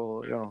anyways,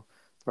 so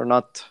they're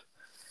not.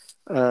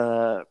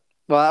 Well,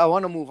 I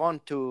want to move on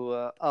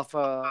to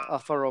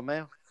Alfa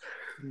Romeo.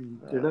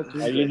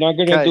 are you not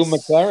going to do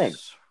McLaren?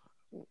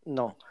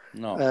 No.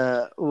 No.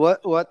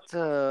 What's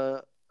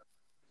They're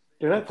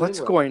not doing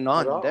well going at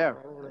on all. there?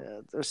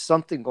 There's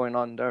something going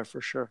on there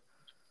for sure.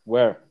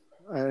 Where?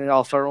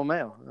 Alfa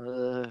Romeo.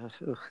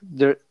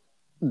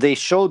 They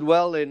showed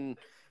well in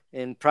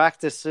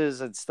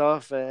practices and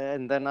stuff,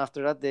 and then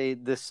after that they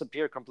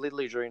disappear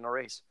completely during a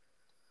race.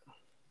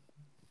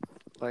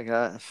 Like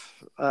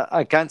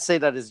I can't say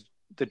that it's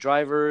the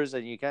drivers,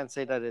 and you can't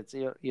say that it's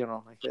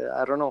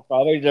I don't know.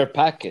 Probably their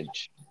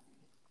package.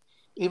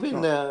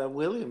 Even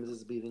Williams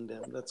is beating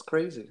them. That's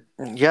crazy.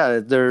 Yeah,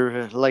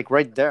 they're like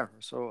right there.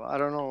 So I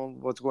don't know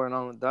what's going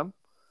on with them.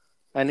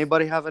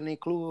 Anybody have any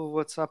clue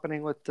what's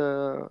happening with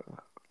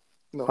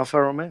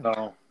Alfa Romeo?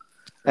 No.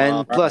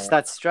 And plus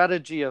that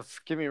strategy of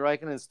Kimi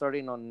Räikkönen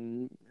starting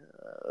on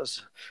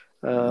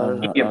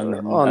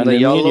the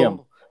yellow,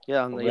 medium.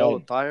 yeah, on the yellow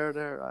tire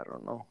there. I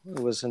don't know. It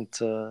wasn't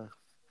to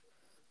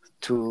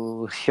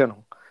to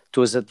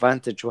his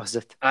advantage, was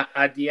it?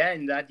 At the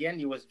end,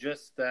 he was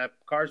just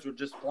cars were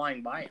just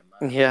flying by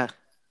him. Yeah,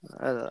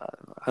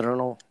 I don't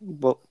know.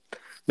 Well,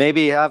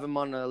 maybe have him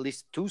on at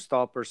least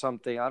 2-stop or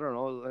something. I don't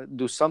know.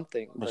 Do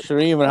something. But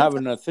shouldn't even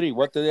having a 3.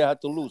 What did they have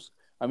to lose?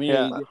 I mean,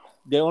 Yeah.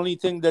 the only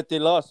thing that they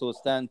lost was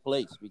 10th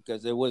place,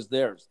 because it was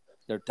theirs,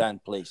 their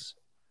 10th place.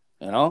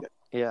 You know?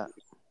 Yeah.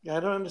 Yeah, I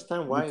don't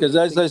understand why. Because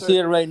as I see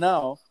it right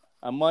now,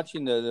 I'm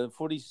watching the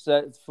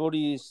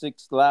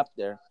 46th lap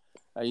there.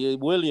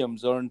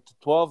 Williams are in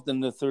 12th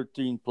and the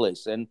 13th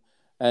place, and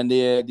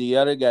the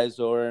other guys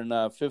are in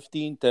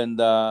 15th and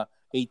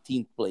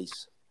 18th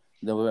place.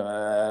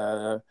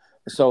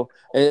 So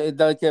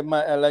Anthony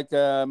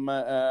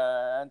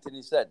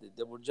said,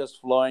 they were just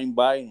flying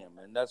by him,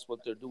 and that's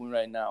what they're doing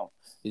right now.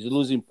 He's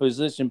losing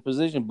position,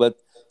 but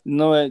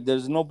no,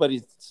 there's nobody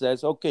that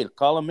says, okay,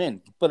 call him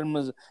in, put him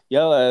as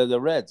the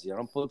Reds,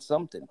 put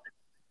something.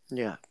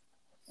 Yeah,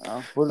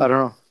 I don't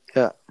know.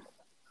 Yeah,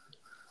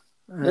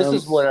 this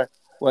is what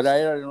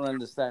I don't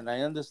understand.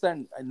 I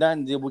understand. And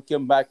then they would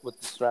come back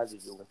with the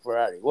strategy with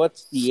Ferrari.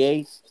 What's the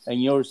A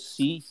and your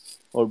C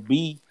or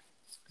B?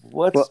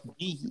 What's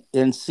B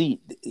and C?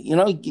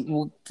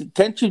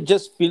 Can't you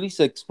just please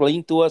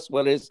explain to us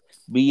what is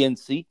B and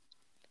C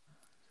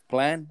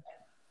plan?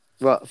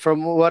 Well,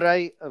 from what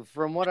I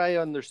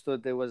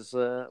understood, there was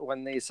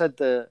when they said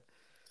the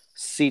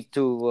C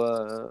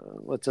to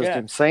what's his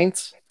name,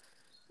 Saints.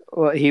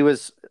 Well,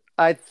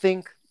 I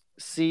think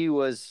C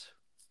was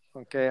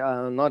okay.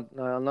 I'm not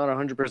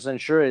 100%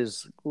 sure.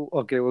 Is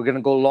okay. We're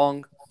gonna go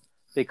long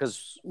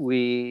because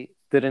we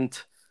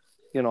didn't.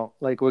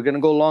 We're going to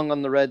go long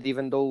on the red,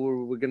 even though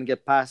we're going to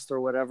get passed or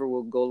whatever.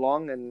 We'll go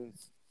long and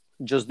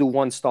just do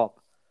one stop,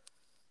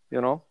 I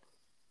don't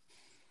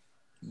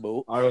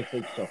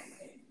think so.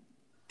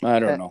 I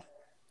don't know.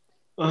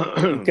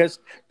 Because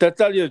to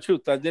tell you the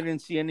truth, I didn't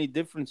see any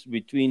difference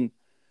between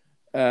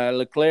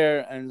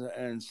Leclerc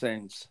and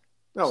Sainz.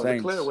 No,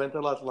 Leclerc went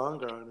a lot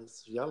longer on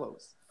his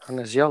yellows. A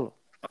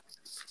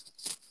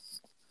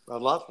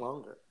lot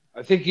longer.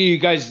 I think you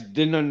guys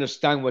didn't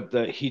understand what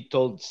he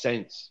told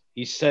Saints.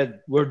 He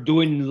said we're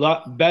doing a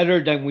lot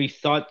better than we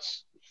thought.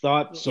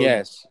 So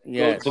yes.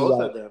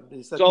 Both of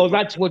them. So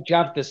that's what you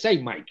have to say,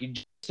 Mike. You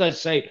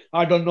just say,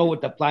 I don't know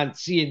what the plan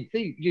C and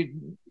D.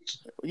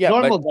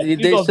 But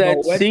they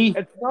said C.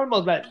 It's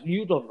normal that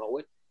you don't know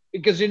it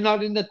because you're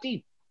not in the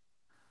team.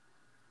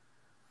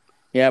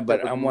 Yeah,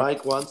 but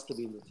Mike wants to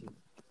be in the team.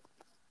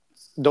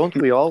 Don't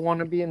we all want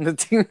to be in the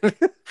team?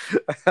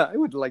 I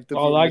would like to.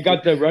 I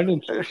got the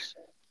running shoes.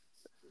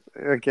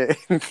 Okay.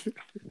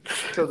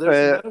 So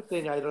there's another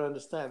thing I don't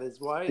understand is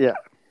why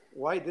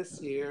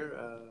this year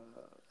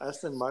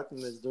Aston Martin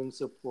is doing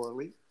so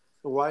poorly.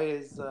 Why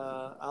is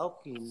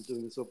Alpine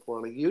doing so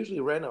poorly? Usually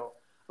Renault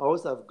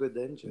always have good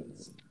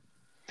engines.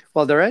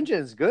 Well, their engine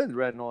is good.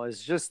 Renault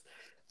is just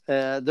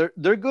they're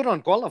good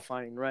on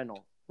qualifying.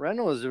 Renault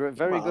is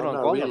very good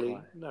on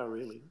qualifying.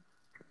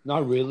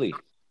 Not really.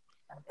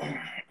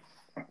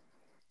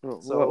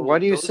 So why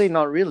do you say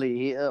not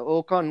really?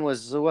 Ocon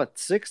was what,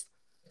 6th?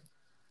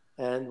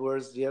 And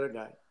where's the other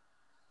guy?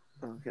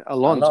 Okay.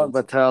 Alonso.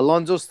 But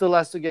Alonso still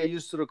has to get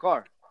used to the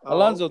car.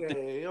 Alonso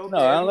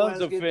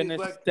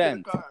finished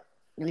 10th.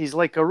 He's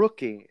like a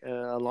rookie,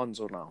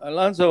 Alonso now.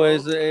 Alonso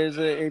is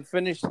he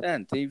finished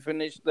 10th. He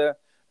finished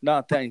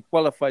not 10th,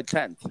 qualified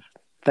 10th.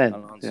 10th.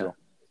 Alonso.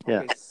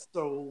 Yeah.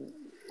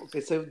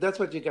 Okay, so that's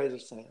what you guys are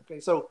saying. Okay,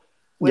 so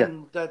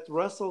when that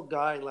Russell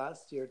guy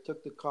last year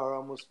took the car,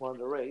 almost won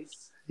the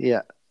race.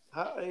 Yeah.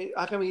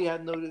 How come he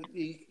had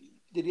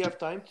did he have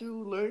time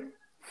to learn?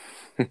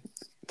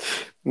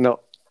 No.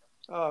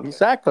 Oh, okay.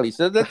 Exactly.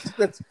 So that's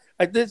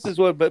this is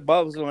what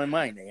boggles my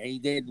mind. He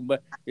did,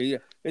 but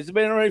it's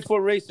been already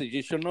 4 races.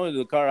 You should know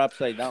the car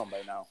upside down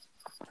by now.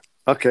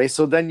 Okay,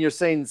 so then you're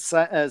saying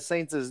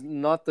Sainz is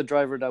not the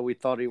driver that we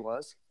thought he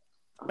was.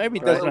 Maybe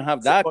he doesn't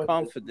have that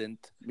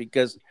confident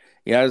because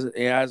he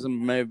hasn't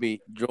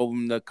maybe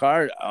driven the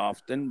car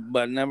often,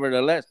 but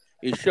nevertheless,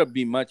 he should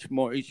be much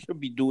more. He should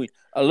be doing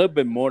a little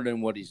bit more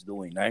than what he's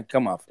doing. I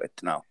come off it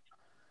now.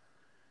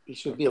 He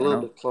should be a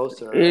little bit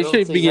closer. He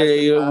should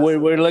be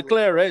where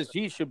Leclerc is.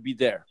 He should be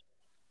there.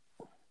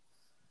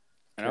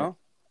 All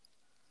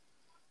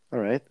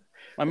right.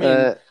 I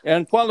mean,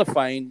 and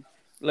qualifying,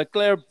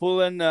 Leclerc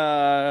pulling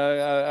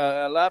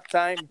a lap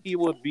time, he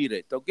would beat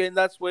it. Okay, and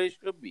that's where it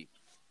should be.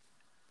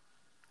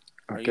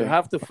 Okay. You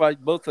have to fight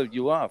both of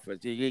you off.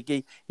 You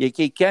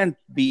can't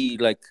be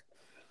like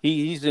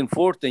he's in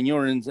 4th and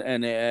you're in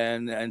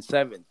and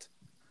 7th.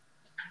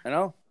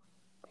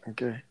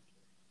 Okay.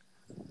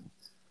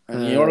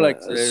 And you're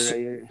like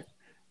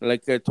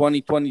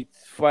 20,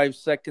 25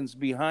 seconds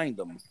behind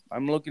them.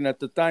 I'm looking at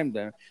the time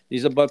there.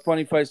 He's about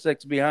 25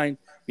 seconds behind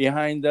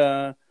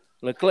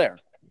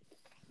Leclerc.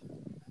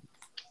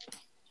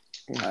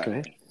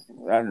 Okay.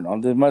 I don't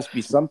know. There must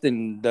be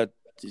something that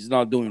he's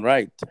not doing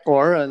right.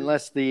 Or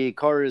unless the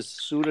car is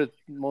suited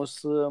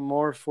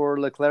more for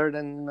Leclerc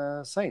than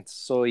Sainz.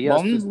 So he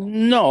has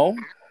No,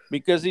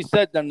 because he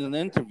said in an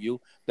interview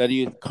that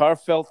his car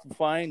felt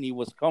fine. He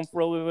was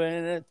comfortable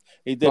in it.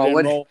 He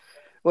didn't know.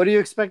 What do you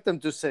expect them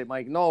to say,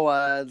 Mike?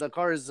 No, the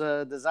car is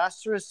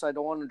disastrous. I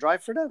don't want to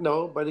drive for that.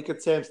 No, but he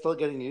could say, I'm still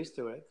getting used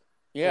to it.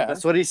 Yeah.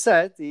 That's what he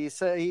said.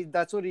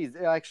 That's what he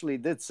actually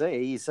did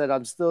say. He said,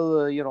 I'm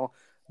still,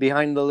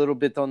 behind a little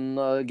bit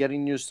on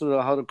getting used to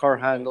how the car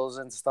handles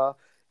and stuff.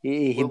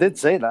 He did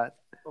say that.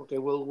 Okay,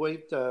 we'll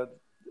wait.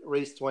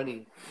 race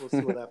 20. We'll see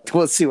what happens.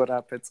 We'll see what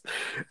happens.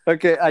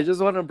 Okay, I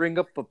just want to bring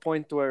up a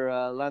point where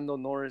Lando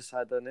Norris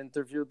had an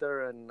interview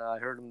there, and I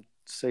heard him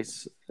say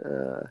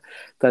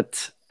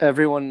that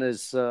everyone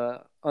is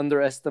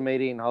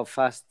underestimating how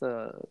fast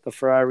the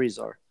Ferraris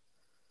are.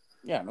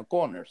 Yeah, no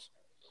corners.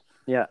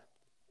 Yeah.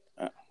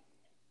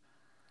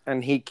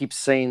 And he keeps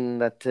saying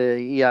that,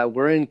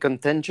 we're in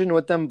contention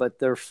with them, but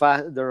they're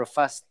fast. They're a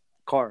fast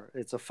car.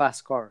 It's a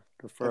fast car.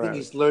 I think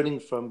he's learning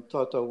from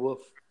Toto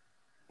Wolff.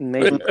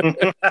 Maybe.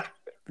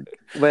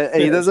 But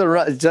he doesn't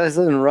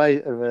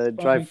drive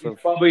He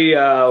probably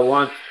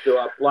wants to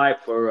apply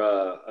for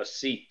a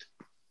seat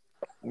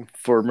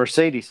for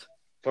Mercedes.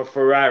 for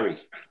Ferrari.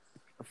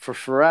 For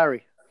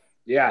Ferrari.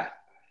 Yeah,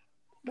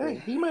 Hey,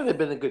 he might have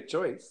been a good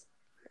choice.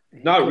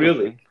 not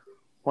really.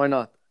 Why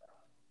not?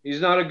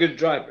 He's not a good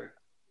driver.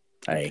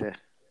 Hey, Okay.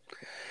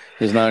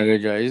 he's not a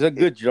good driver. He's a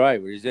good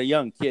driver. He's a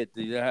young kid.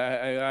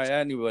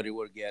 Anybody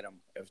would get him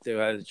if they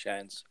had a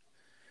chance.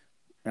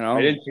 You know,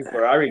 I didn't see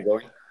Ferrari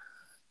going.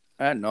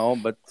 I know,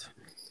 but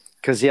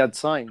Because he had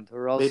signed,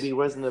 or else. Maybe he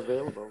wasn't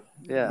available.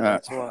 Yeah,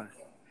 that's why.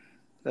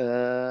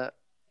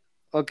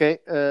 Okay.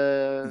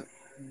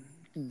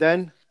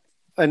 Then,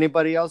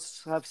 anybody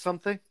else have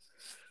something?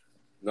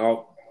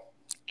 No.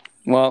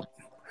 well,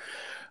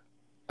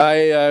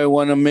 I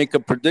want to make a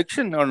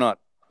prediction or not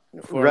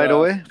Right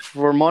away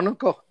for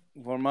Monaco.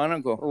 for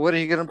Monaco. What are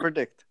you gonna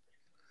predict?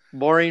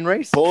 Boring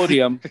race.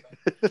 Podium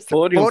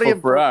for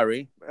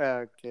Ferrari.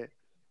 Okay.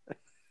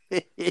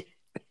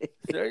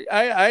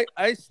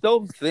 I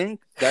still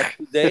think that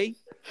today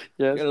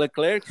Yes.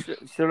 Leclerc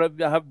should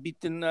have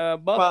beaten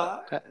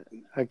Bottas. But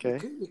Okay.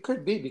 it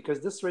could be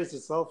because this race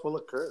is all full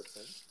of curves.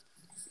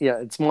 Right? Yeah,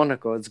 it's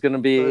Monaco. It's gonna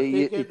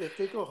be. So if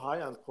they go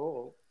high on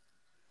pole,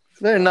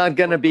 They're not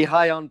gonna be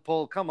high on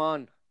pole. Come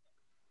on.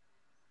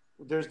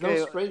 there's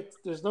Okay.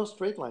 no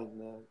straight line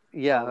now.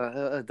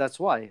 Yeah, that's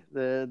why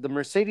the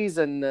Mercedes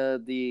and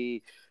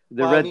the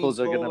Well, Red Bulls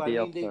are pole, gonna be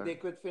up they, there. They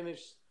could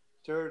finish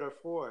third or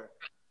fourth.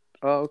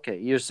 Oh, okay.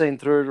 You're saying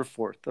third or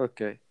fourth.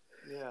 Okay.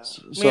 Yeah.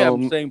 Me,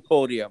 I'm saying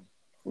podium.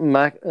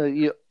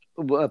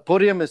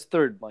 Podium is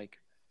third, Mike.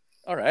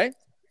 All right.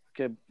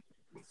 Okay.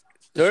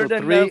 Third So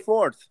and three-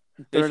 fourth.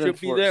 They third should and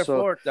be fourth, there so-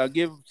 fourth. I'll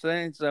give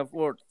Sainz a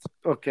fourth.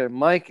 Okay,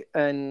 Mike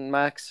and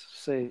Max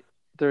say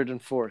third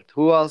and fourth.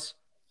 Who else?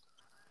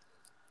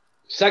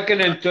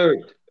 Second and third.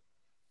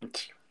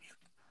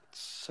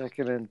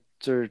 Second and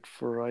third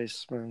for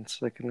Iceman.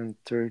 Second and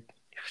third.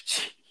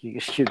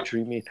 You're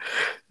dreaming.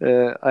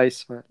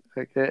 Iceman.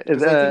 Okay.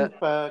 'Cause I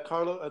think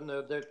Carlo and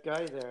that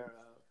guy there,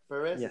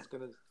 Perez, Yeah. is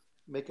going to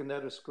make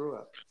another screw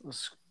up.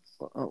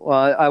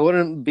 Well, I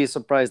wouldn't be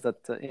surprised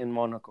that in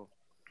Monaco.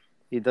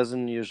 He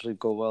doesn't usually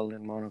go well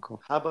in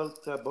Monaco. How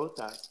about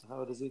Bottas?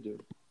 How does he do?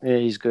 Yeah,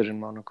 he's good in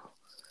Monaco.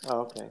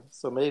 Oh, okay.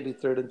 So maybe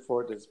third and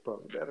fourth is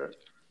probably better.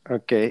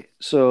 Okay.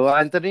 So,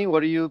 Anthony, what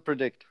do you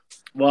predict?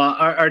 Well,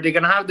 are they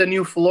gonna have the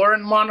new floor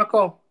in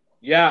Monaco?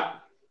 Yeah.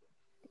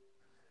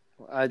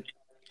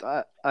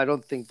 I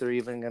don't think they're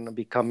even going to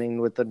be coming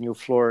with a new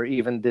floor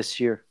even this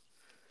year.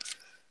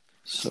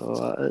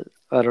 So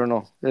I don't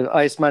know.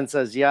 Iceman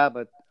says yeah,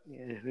 but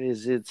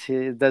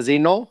does he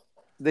know?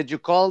 Did you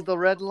call the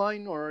red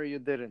line or you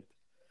didn't?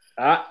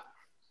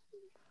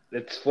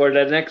 It's for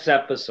the next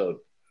episode.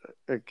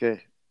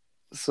 Okay.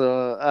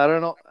 So I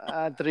don't know,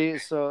 Anthony.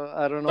 So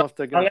I don't know if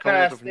they're going to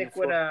come with a new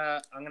floor.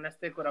 I'm gonna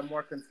stick with a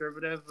more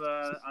conservative.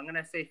 I'm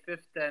gonna say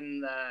fifth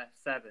and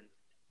 7.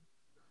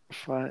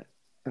 5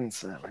 and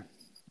 7.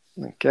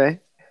 Okay.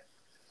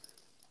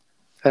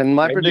 And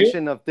my And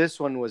prediction of this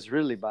one was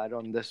really bad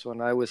on this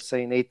one. I was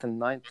saying 8th and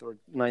 9th or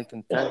 9th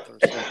and 10th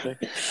or something.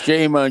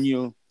 Shame on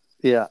you.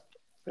 Yeah.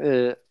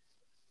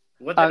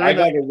 What I'm did I gonna-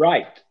 got it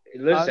right.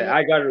 Listen,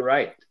 I got it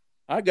right.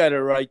 I got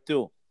it right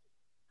too.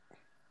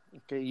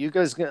 Okay, you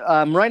guys.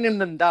 I'm writing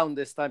them down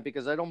this time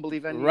because I don't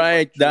believe any.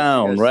 Write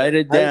down. Write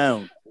it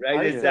down.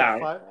 Write it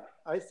down.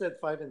 I said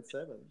 5 and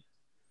 7.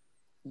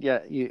 Yeah,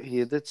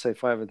 you did say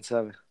 5 and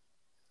 7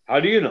 How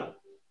do you know?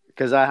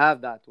 because I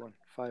have that one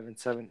 5 and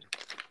 7.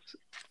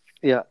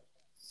 Yeah,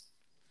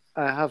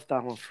 I have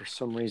that one for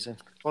some reason.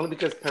 Only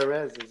because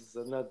Perez is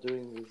not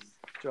doing his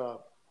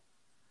job.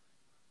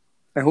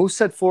 And who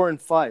said 4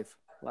 and 5?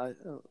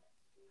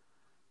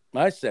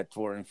 I said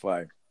 4 and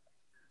 5.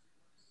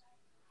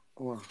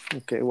 Well,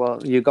 okay. Well,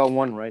 you got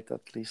one right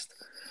at least.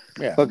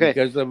 Yeah. Okay.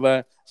 Because of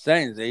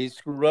Sainz, he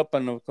screwed up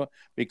on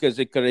because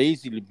it could have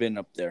easily been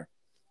up there.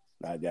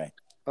 That guy.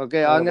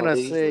 Okay, I I'm don't know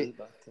gonna about say easily,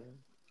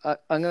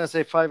 but, I'm gonna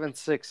say 5 and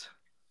 6.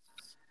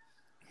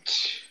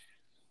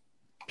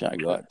 I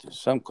got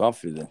some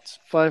confidence.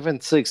 5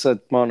 and 6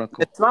 at Monaco.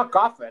 It's not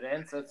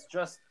confidence. It's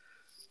just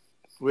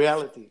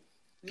reality.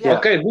 Yeah.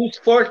 Okay, who's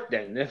fourth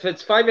then? If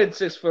it's 5 and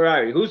 6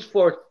 Ferrari, who's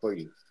fourth for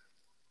you?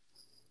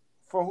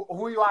 for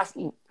who are you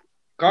asking?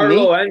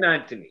 Carlo and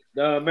Anthony,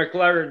 the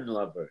McLaren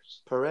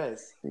lovers.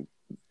 Perez.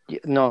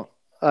 No,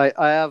 I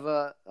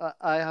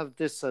have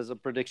this as a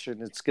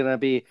prediction. It's gonna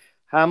be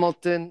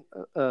Hamilton,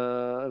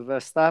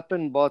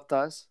 Verstappen,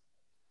 Bottas,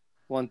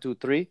 1, 2,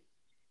 3.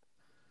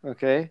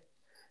 Okay,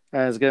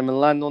 and it's gonna be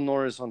Lando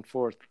Norris on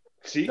 4th.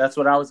 See, That's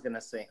what I was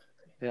gonna say.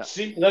 Yeah.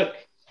 see, look,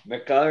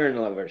 McLaren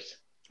lovers.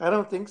 I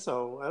don't think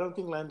so. I don't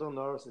think Lando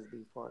Norris is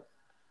B4. Well,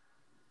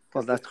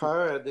 Because the that's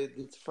car, the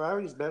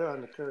Ferrari's better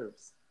on the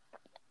curves.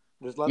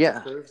 There's lots yeah,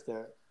 of curves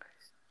there.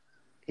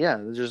 yeah.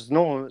 There's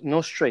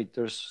no straight.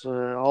 There's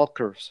all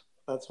curves.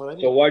 That's what I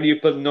So mean. why do you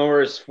put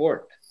Norris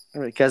fourth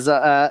Because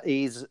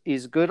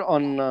he's good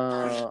on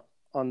this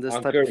on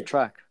type of curve?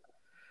 track.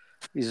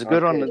 He's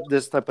good Okay. on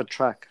this type of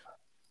track.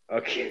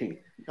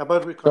 Okay. How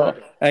about So,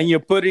 Ricardo? and you're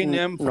putting N-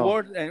 him no.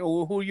 fourth, and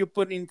who you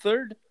putting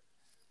third?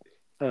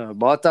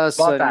 Bottas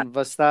Bottas. and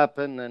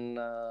Verstappen and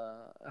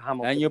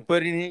Hamilton. And you're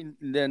putting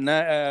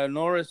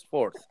Norris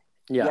fourth.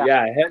 Yeah.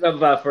 Yeah, ahead of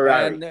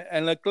Ferrari.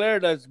 And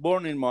Leclerc, that's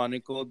born in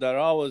Monaco, that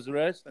always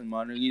rests in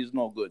Monaco, he's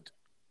no good.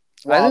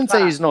 I didn't say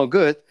Pat, he's no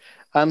good.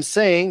 I'm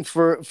saying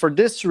for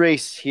this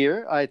race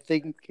here, I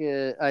think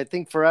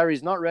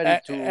Ferrari's not ready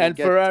to. And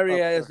get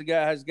Ferrari up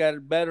has got a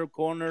better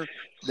corner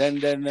than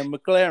the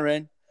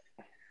McLaren,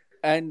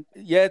 and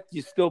yet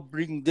you still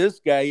bring this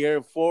guy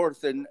here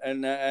fourth,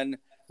 and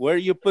where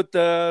you put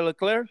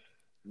Leclerc?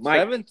 Mike.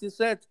 Seventh, you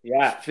said?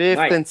 Yeah, fifth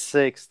Mike. and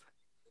sixth.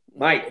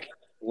 Mike,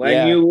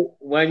 Yeah.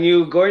 when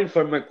you going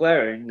for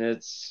McLaren,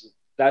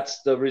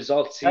 that's the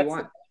results he That's-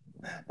 wants.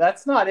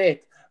 that's not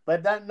it.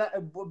 But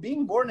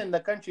being born in the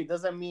country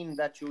doesn't mean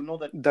that you know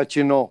that. That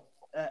you know.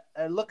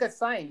 Look at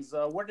Sainz.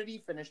 Where did he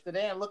finish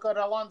today? And look at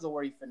Alonso,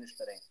 where he finished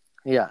today.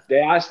 Yeah. They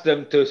asked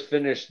him to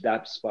finish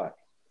that spot.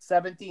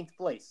 17th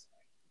place.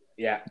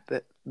 Yeah,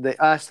 They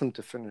asked him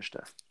to finish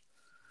that.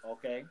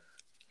 Okay.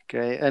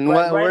 Okay. And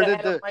Right, where right did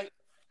ahead the of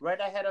right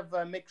ahead of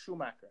Mick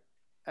Schumacher.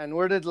 and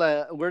where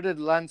did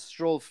Lance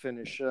Stroll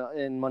finish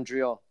in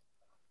Montreal?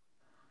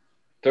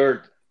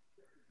 third.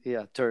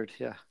 Yeah, third.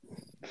 Yeah.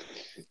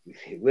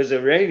 Was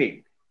it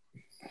raining?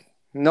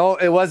 No,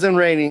 it wasn't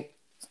raining.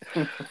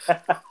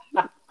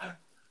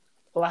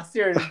 Last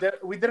year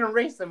we didn't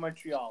race in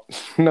Montreal.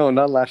 No,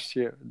 not last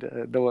year.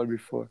 The one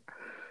before.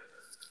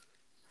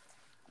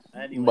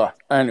 Anyway, But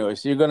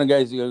anyways, you're gonna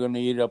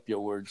eat up your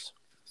words.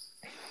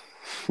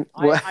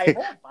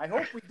 I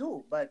hope we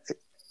do, but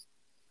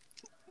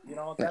you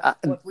know that's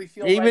what we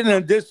feel. Even like.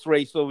 in this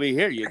race over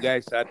here, you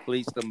guys had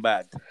placed them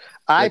bad.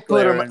 I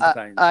put Leclerc him. and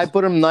Sainz. I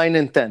put him 9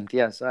 and 10.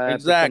 Yes, I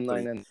Exactly. Put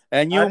him 9 and.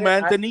 And you, I didn't-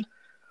 Anthony,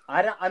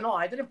 I know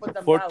I didn't put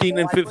them 14 down.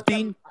 and I put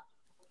 15? them-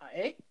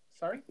 eh?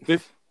 Sorry.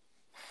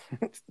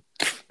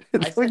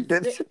 We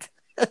did it.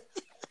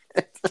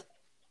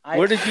 I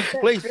Where did you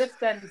said place?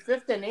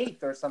 fifth and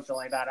eighth or something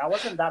like that. I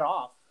wasn't that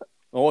off.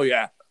 oh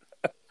yeah,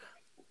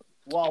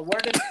 Well,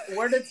 where did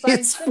Sainz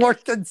It's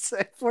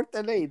finish? fourth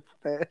and eighth.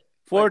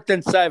 fourth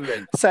and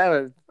seventh,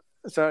 Seventh.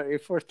 Sorry,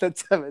 fourth and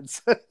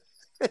seventh.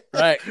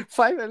 right?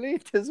 5 and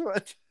 8 is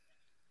what.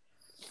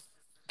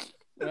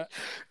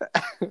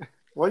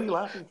 What are you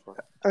laughing for?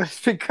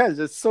 Because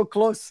it's so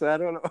close. I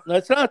don't know.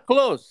 That's not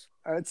close.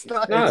 It's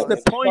not. No, It's the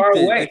it's point. far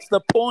away. It's the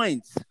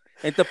points.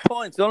 It's the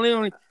points.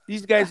 Only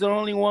these guys are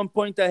only 1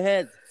 point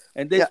ahead,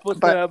 and they're Yeah, supposed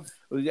but-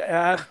 to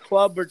have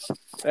clubbers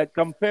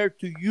compared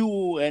to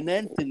you and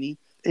Anthony,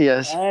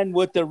 Yes. and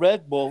with the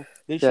Red Bull,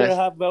 they should Yes.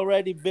 have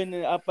already been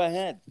up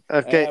ahead.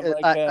 Okay.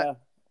 Like,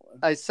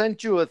 I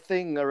sent you a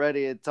thing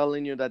already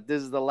telling you that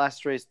this is the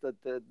last race.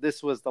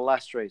 This was the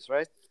last race,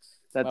 right?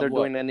 That Of they're what?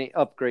 doing any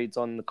upgrades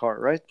on the car,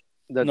 right?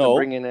 That No. they're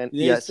bringing in.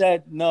 they Yes.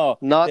 said no.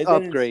 Not they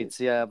didn't- upgrades,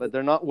 yeah, but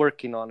they're not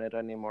working on it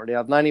anymore. They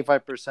have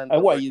 95%.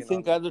 What, you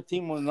think other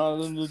team was not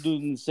going to do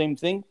the same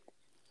thing?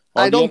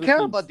 Or I the don't other care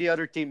teams? about the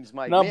other teams,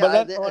 Mike. No, Me, but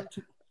I- that's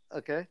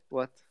okay.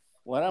 what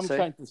I'm Say.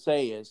 trying to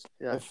say is,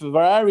 Yeah. if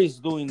Ferrari's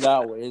doing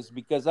that way, it's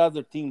because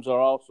other teams are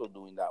also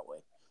doing that way.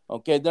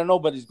 Okay, there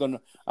nobody's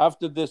gonna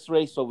after this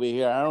race over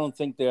here. I don't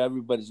think that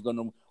everybody's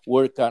gonna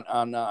work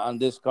on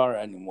this car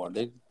anymore.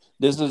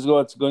 This is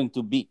what's going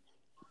to be,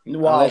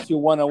 Well, unless you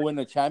want to win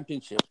a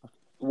championship.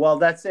 well,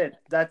 that's it.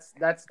 That's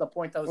the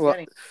point I was Well,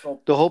 getting. So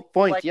The whole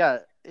point, Like, yeah,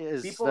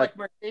 is people that like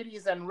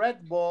Mercedes and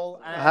Red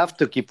Bull have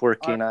to keep are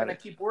working going on to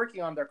it. keep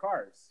working on their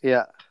cars.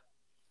 Yeah,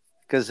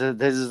 because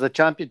this is the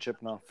championship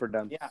now for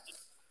them. Yeah.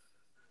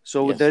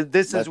 So Yes,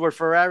 this is but- where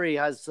Ferrari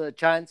has a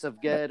chance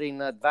of getting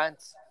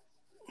advance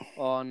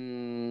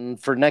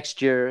for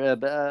next year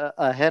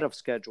ahead of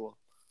schedule.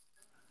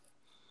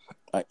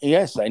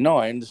 Yes, I know,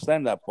 I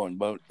understand that point,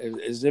 but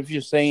as if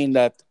you're saying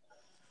that,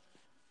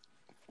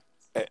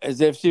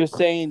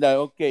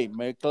 okay,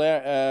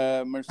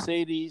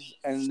 Mercedes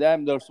and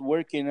them, they're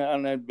working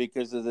on it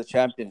because of the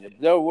championship.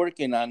 They're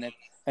working on it,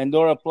 and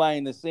they're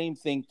applying the same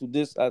thing to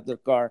this other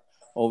car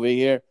over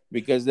here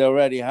because they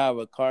already have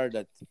a car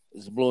that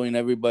is blowing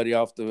everybody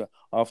off the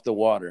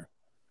water,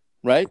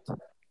 right?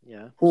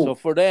 Yeah. So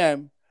for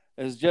them,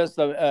 it's just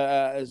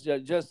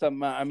a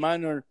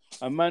minor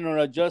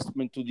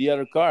adjustment to the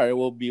other car. It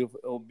will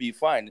be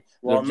fine.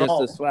 Well, They're just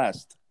no. as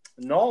fast.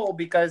 No,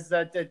 because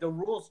the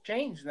rules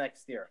change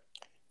next year.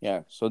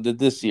 Yeah. So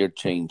this year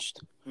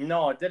changed.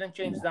 No, it didn't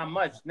change that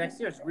much. Next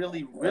year is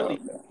really.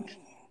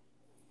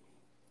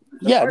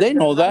 Yeah, they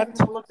know that. It's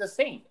not even look the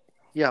same.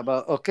 Yeah,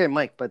 but okay,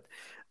 Mike. But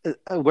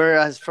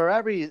whereas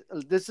Ferrari,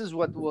 this is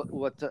what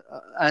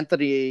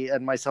Anthony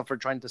and myself are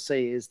trying to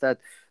say is that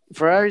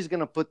Ferrari's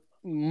gonna put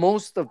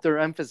most of their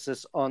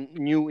emphasis on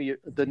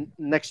the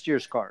next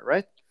year's car,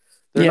 right?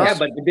 They're Yeah, not,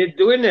 but they've been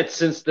doing it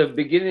since the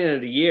beginning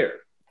of the year.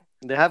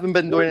 they haven't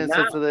been doing it Now,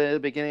 since the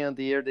beginning of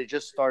the year. They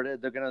just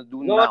started. They're gonna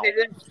do no, now. they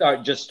didn't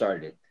start. Just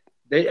started.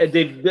 They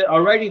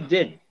already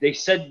did. They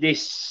said they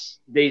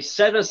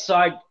set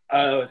aside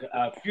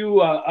a few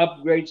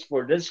upgrades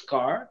for this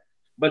car,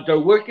 but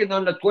they're working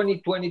on the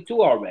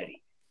 2022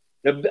 already.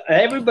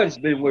 Everybody's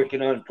been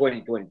working on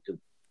 2022.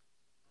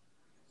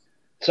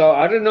 So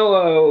I don't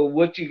know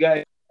what you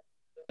guys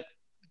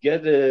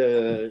get.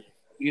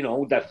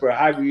 That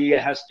Ferrari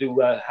has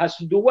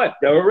to do what?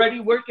 They're already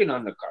working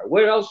on the car.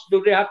 What else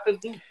do they have to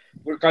do?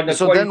 Work on the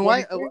So then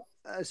why?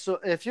 2022? So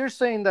if you're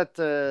saying that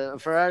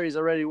Ferrari is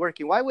already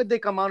working, why would they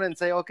come out and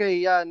say, okay,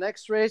 yeah,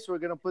 next race we're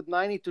gonna put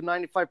 90 to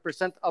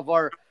 95% of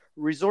our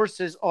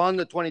resources on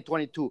the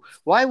 2022?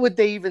 Why would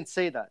they even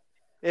say that?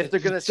 If they're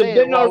gonna say,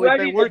 been well, we've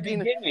already been the working.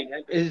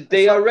 beginning.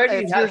 They So already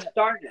if have you're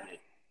started it.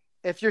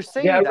 if you're They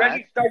saying that,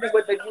 already started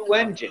with the new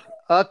engine.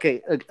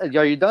 okay,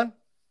 are you done?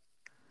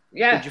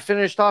 Yeah. Did you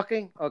finish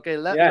talking? Okay,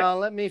 Yeah. now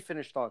let me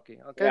finish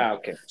talking. Okay. Yeah.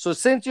 Okay. So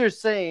since you're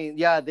saying,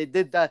 yeah, they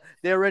did that,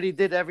 they already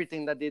did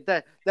everything that they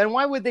did, then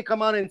why would they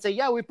come out and say,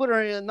 yeah, we put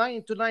her in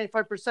 90 to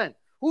 95%?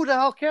 Who the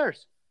hell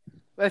cares?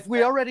 If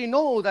we already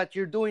know that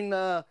you're doing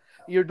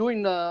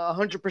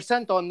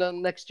 100% on the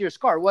next year's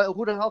car, well,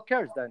 who the hell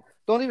cares then?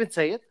 Don't even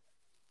say it.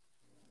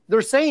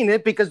 They're saying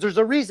it because there's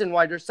a reason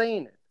why they're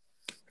saying it.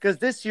 Because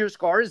this year's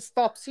car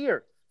stops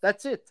here.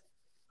 That's it.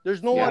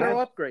 There's no Yeah. other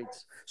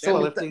upgrades. Yeah, So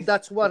well, if they-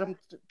 that's what I'm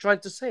trying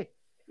to say.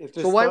 If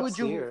So why would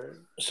you-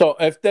 So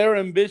if their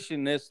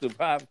ambition is to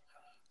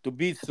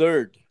be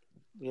third,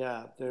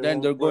 Yeah, then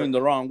they're going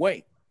the wrong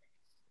way.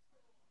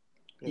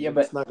 Yeah,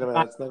 it's not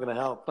gonna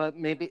help. But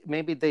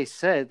maybe they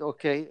said,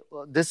 okay,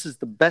 well, this is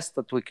the best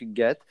that we could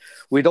get.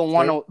 We don't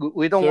want to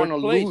third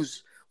place.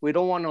 lose. We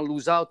don't want to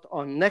lose out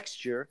on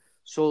next year.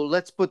 So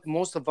let's put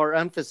most of our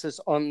emphasis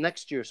on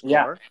next year's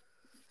Yeah. car.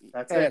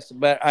 That's it. Yes,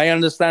 but I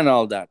understand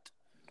all that.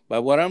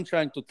 But what I'm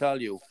trying to tell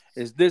you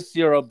is this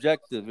your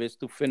objective is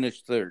to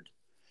finish third.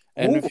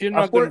 And if you're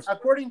not going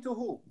According to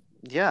who?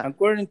 Yeah.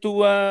 according to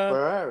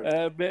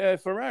Ferrari.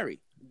 Ferrari.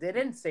 They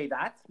didn't say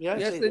that.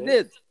 Yes, they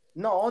did.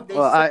 No, they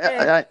Well,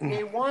 said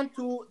they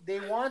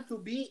want to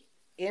be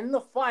in the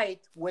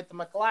fight with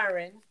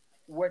McLaren,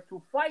 where to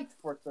fight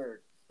for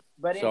third.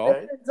 But if So?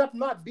 it ends up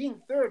not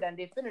being third and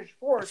they finish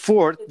fourth,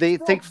 Fourth, it's they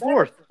still take better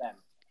fourth. for them.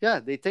 Yeah,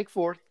 they take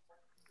fourth.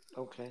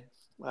 Okay,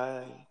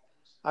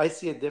 I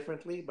see it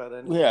differently, but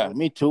anyway. Yeah,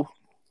 me too.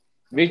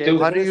 Me Okay, too.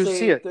 how do you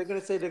see it? They're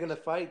gonna say they're gonna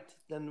fight.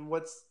 Then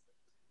what's?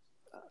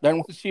 Then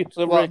what's your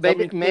Well,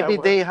 maybe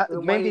Why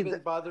maybe even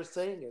bother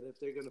saying it if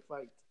they're gonna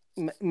fight?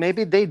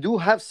 maybe they do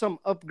have some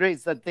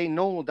upgrades that they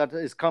know that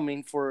is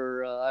coming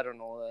for I don't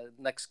know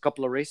next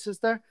couple of races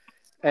there,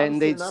 and Obviously,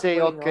 they'd not say,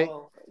 putting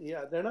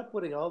okay, they're not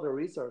putting all their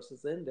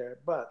resources in there,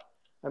 but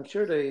I'm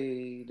sure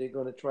they're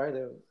gonna try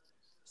to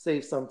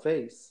save some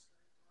face.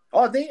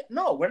 Oh,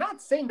 we're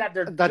not saying that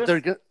they're that just,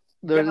 they're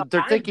gonna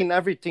they're buy taking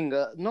everything.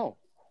 No,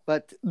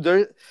 but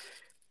they're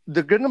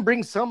gonna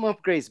bring some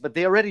upgrades, but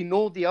they already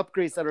know the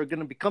upgrades that are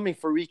gonna be coming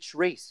for each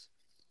race.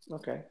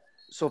 Okay.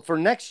 So for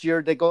next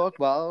year, they go,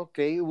 well,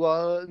 okay,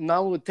 well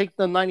now we'll take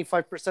the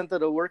 95% of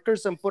the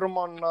workers and put them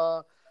on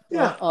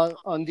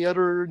on the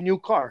other new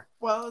car.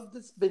 Well,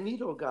 this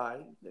Benito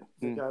guy,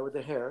 the guy with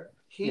the hair,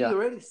 he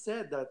already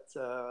said that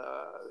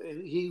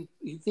he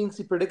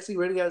predicts he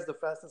already has the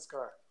fastest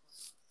car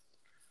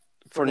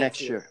For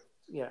next year.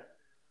 Yeah.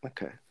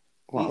 Okay.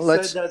 He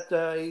Well, said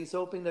that he's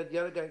hoping that the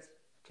other guys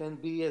can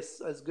be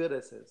as good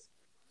as his.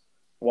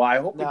 Well, I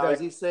hope Now, he is does.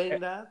 he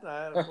saying that?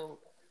 I don't know.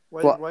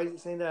 Why is he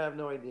saying that? I have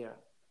no idea.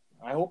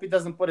 I hope he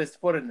doesn't put his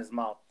foot in his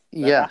mouth.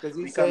 Yeah. Because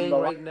he's Become saying the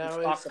right one now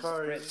who's his talking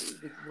car,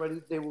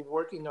 about they were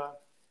working on,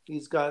 he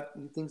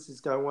thinks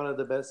he's got one of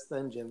the best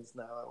engines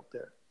now out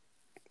there.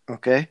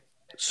 Okay.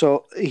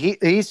 So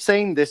he's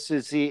saying this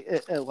is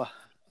well,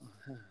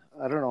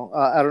 I don't know.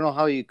 I don't know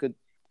how you could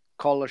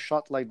call a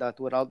shot like that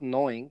without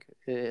knowing.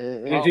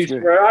 Because he's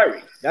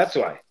Ferrari. That's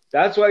why.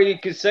 That's why you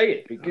can say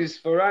it. Because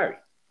Ferrari.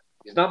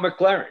 He's not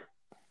McLaren.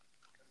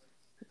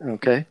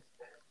 Okay.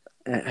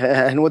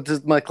 And what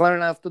does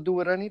McLaren have to do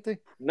with anything?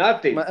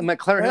 Nothing.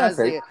 McLaren has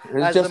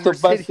it's just a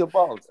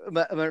basketball.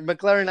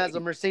 McLaren has a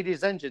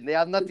Mercedes engine. They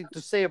have nothing to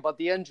say about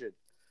the engine.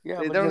 Yeah,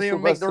 They but don't just even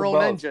to make their own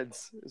basketball.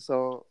 engines.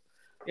 So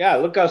Yeah,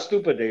 look how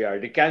stupid they are.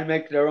 They can't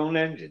make their own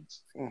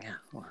engines.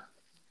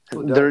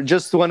 they're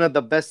just one of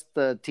the best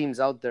teams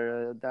out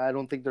there. I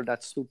don't think they're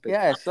that stupid.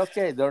 Yeah, it's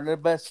okay. They're the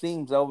best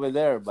teams over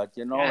there, but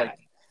like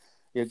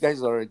you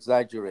guys are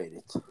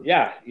exaggerated.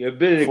 Yeah, you're a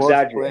bit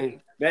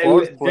exaggerating.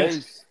 Fourth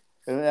place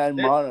and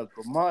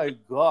Monaco. My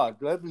God,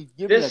 let me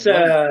give This you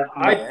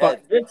a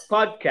this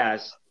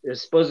podcast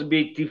is supposed to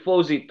be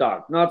Tifosi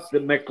talk, not the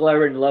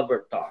McLaren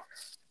lover talk.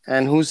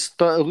 And who's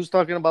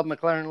talking about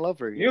McLaren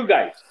lover? You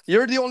guys,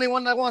 You're the only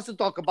one that wants to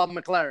talk about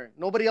McLaren.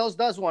 Nobody else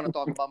does want to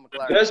talk about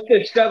McLaren. just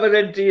to shove it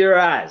into your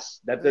ass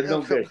that they're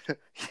no good.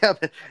 Yeah,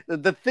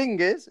 but the thing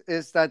is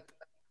that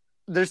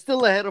they're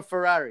still ahead of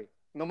Ferrari.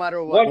 no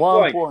matter what.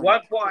 1 point. point.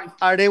 1 point.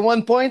 Are they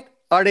 1 point?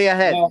 Are they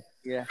ahead? No.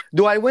 Yeah.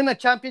 Do I win a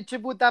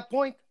championship with that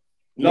point?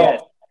 No.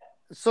 Yes.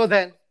 So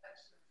then,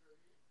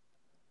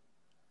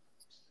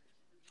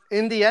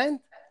 in the end,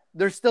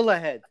 they're still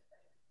ahead.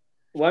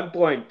 1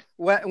 point.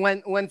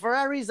 When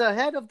Ferrari's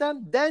ahead of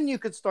them, then you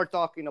could start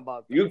talking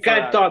about You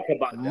can't Ferrari. talk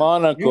about them.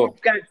 Monaco. You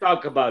can't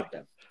talk about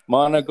them.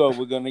 Monaco,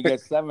 we're going to get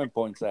 7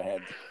 points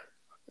ahead.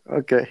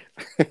 Okay.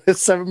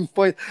 7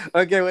 points.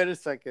 Okay, wait a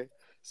second.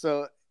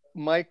 So,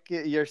 Mike,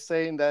 you're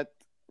saying that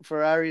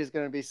Ferrari is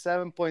going to be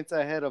 7 points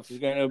ahead of. It's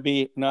going to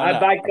be I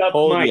back up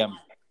podium.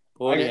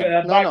 I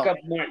No, back no. up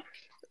Mike.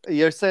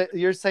 You're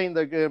saying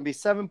they're going to be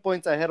 7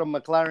 points ahead of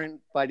McLaren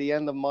by the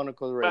end of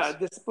Monaco race.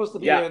 This is supposed to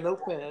be Yeah. an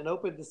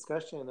open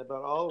discussion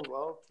about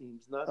all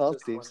teams, not All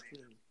just teams.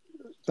 one team.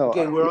 No,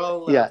 Okay, we're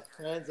all yeah.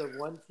 fans of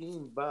one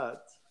team,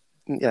 but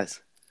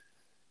Yes.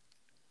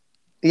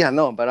 Yeah,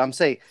 no, but I'm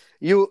saying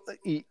you,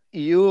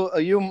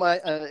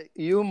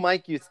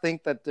 Mike, you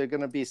think that they're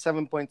going to be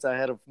 7 points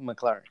ahead of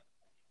McLaren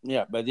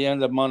Yeah, by the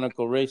end of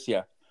Monaco race,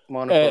 yeah.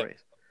 Monaco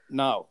race.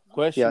 Now,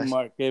 question Yes.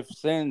 mark, if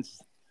Sainz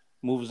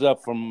moves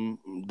up from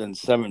the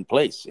 7th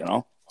place, you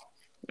know?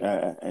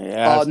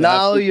 Oh,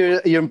 now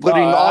you're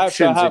putting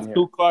options have in here.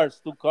 two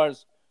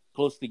cars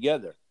close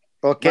together.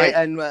 Okay, Mike.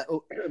 and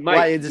Mike,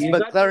 why is he's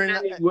not doing McLaren?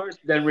 any worse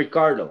than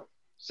Ricardo.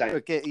 Sainz.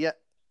 Okay,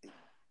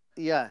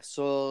 yeah.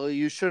 So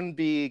you shouldn't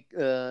be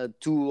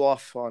too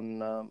off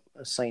on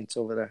Saints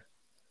over there.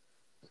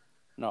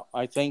 No,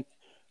 I think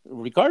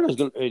Ricardo's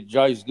good.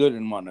 Jai's good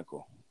in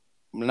Monaco.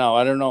 Now,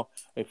 I don't know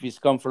if he's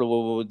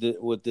comfortable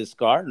with this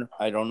car.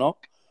 I don't know,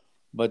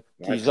 but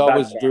That's he's a bad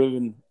always car.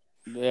 driven.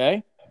 Yeah.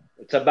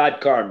 It's a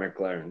bad car,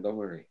 McLaren. Don't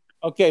worry.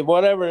 Okay,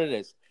 whatever it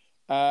is,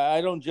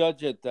 I don't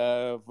judge it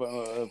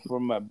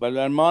but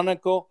in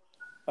Monaco,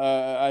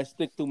 I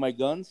stick to my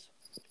guns.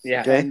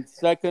 Yeah. Okay. And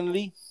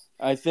secondly,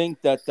 I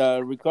think that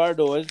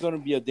Ricardo is going to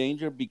be a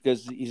danger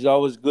because he's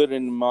always good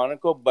in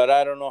Monaco, but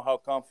I don't know how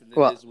confident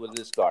he is with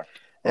this car.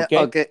 Okay.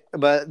 Okay,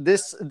 but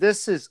this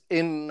is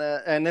in,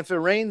 and if it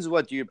rains,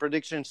 what do your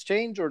predictions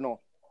change or no?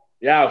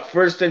 Yeah,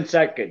 first and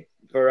second,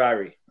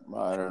 Ferrari.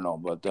 I don't know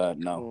about that.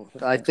 No,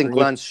 I think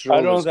Lance Stroll.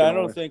 I is gonna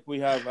don't win. think we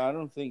have. I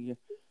don't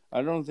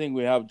think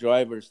we have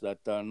drivers that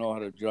know how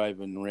to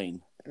drive in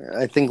rain.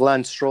 I think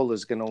Lance Stroll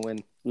is going to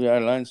win. Yeah,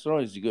 Lance Stroll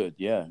is good.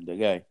 Yeah, the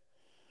guy.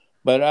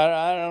 But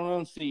I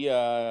don't see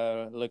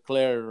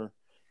Leclerc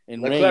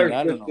in rain.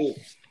 I don't know. Too.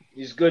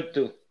 He's good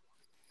too.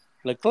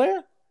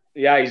 Leclerc?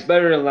 Yeah, he's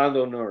better than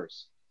Lando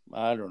Norris.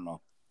 I don't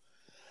know.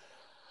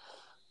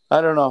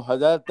 That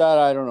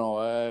I don't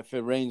know. If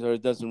it rains or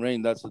it doesn't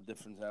rain, that's a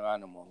different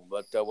animal.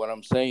 But what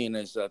I'm saying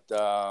is that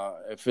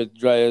if it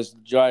is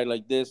dry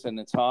like this and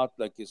it's hot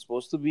like it's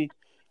supposed to be,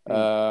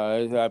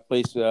 I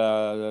place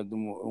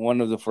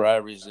one of the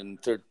Ferraris in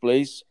 3rd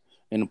place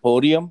in the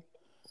podium,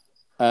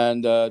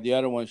 and the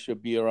other one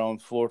should be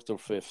around 4th or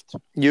 5th.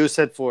 You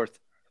said 4th.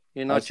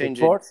 You're not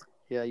changing. 4th?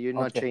 Yeah, you're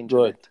not changing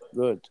Good, it.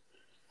 good.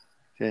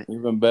 Okay.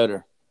 Even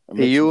better.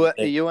 You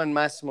and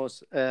Max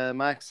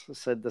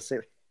said the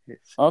same.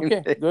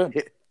 Okay,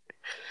 good.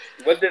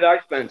 What did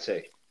Iceman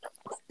say?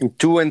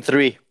 2 and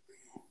 3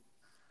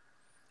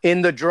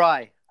 in the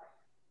dry.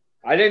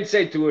 I didn't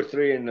say 2 or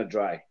 3 in the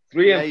dry.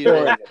 3 and you 4 did.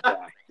 in the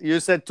dry. You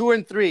said 2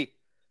 and 3.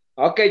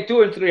 Okay,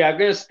 2 and 3. I'm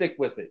gonna stick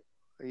with it.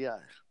 Yeah.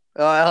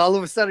 All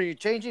of a sudden, you're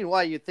changing.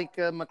 Why? You think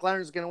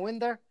McLaren's going to win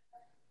there?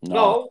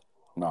 No.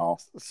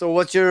 So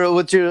what's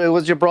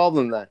your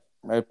problem then?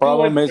 My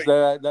problem is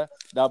that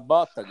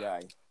Bata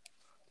guy.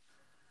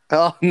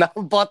 Oh, not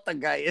Bata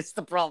guy. It's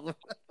the problem.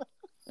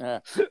 Yeah.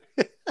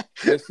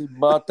 This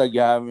Bata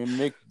guy,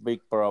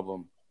 big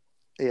problem.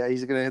 Yeah,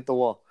 he's going to hit the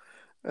wall.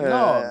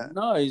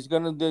 No, he's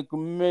gonna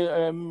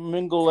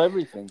mingle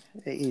everything.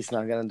 He's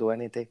not going to do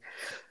anything.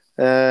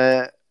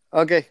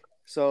 Okay,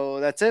 so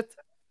that's it.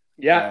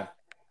 Yeah.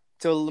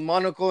 Till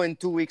Monaco in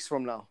 2 weeks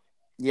from now.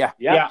 Yeah.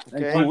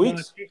 Okay. 2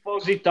 weeks.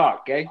 Tifosi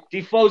talk, eh?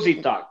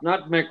 Tifosi talk,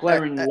 not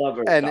McLaren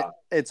lover And talk.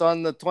 it's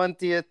on the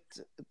 20th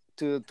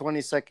to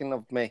 22nd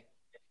of May.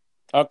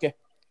 Okay.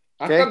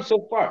 How Okay. come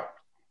so far?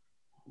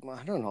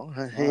 I don't know.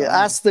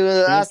 Ask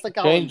the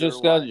calendar. Change the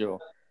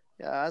schedule.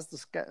 Why.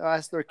 Yeah,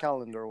 ask their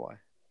calendar why.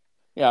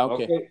 Yeah.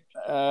 Okay.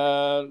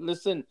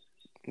 Listen.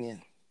 Yeah.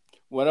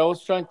 What I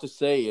was trying to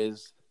say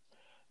is,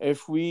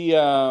 if we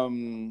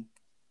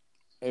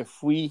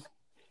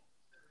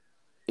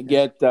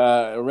get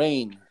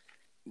rain,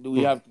 do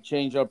we have to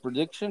change our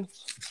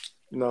predictions?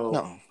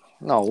 no.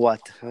 No, what?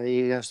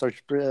 You gonna start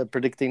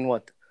predicting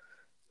what?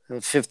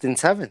 5th and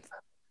 7th?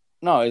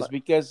 No, it's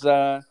because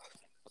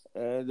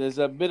there's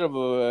a bit of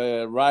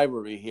a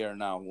rivalry here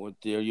now with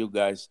you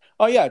guys.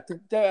 Oh yeah,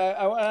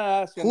 I want to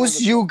ask you.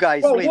 Who's you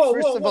guys? Whoa, Wait, whoa,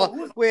 first whoa, of all, whoa,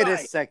 who's wait a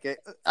guy? second.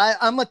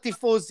 I'm a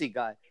Tifosi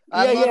guy.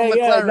 I'm not a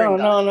Yeah. McLaren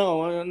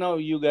guy. No,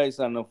 you guys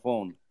on the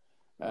phone.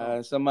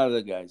 Some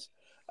other guys.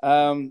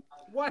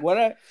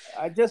 What?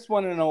 I just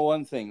want to know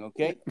one thing,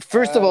 okay?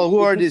 First of all,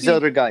 who are these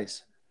other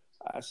guys?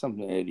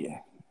 Something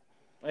idiot.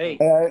 Hey,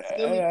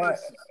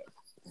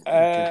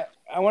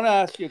 I want to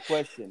ask you a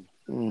question,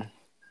 Mm.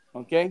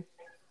 okay?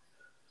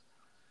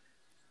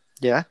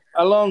 Yeah.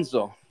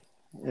 Alonso,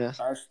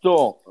 Yes.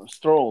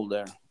 Stroll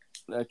there,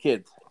 the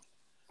kid.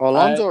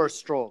 Alonso or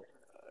Stroll?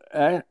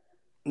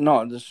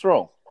 No, the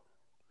Stroll.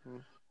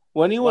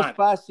 When he was What?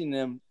 passing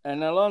him,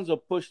 and Alonso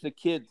pushed the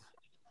kid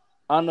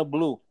on the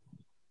blue.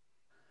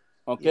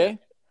 Okay.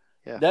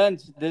 Yeah. Then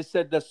they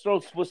said the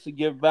Stroll's supposed to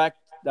give back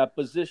that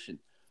position.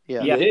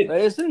 Yeah. Yeah.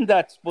 Isn't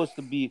that supposed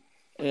to be?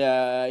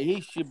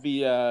 He should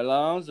be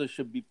Alonso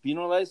should be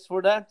penalized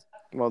for that.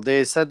 Well,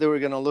 they said they were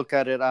going to look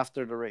at it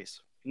after the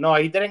race. No,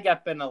 he didn't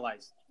get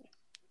penalized.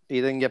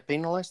 He didn't get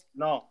penalized?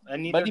 No,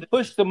 and neither But he did.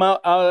 pushed him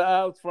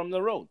out from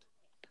the road.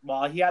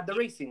 Well, he had the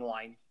racing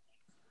line.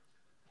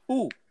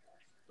 Who?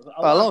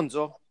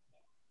 Alonso.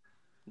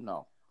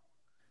 No.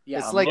 Yeah.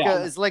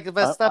 It's like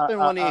Verstappen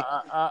when he.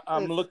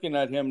 I'm looking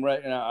at him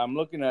right now. I'm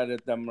looking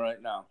at them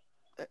right now.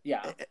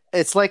 Yeah.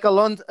 It's like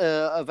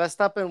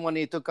Verstappen when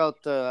he took out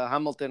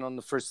Hamilton on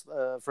the first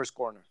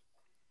corner.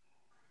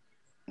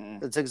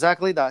 It's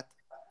exactly that.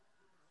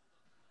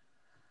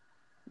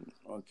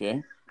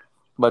 Okay,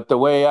 but the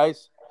way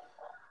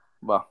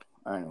well,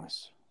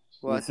 anyways,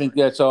 What? I think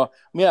that's all.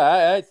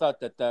 Yeah, I thought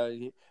that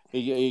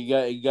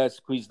he got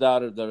squeezed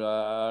out of there.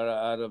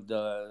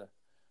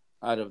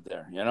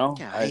 You know.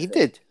 Yeah, he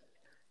did.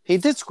 He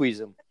did squeeze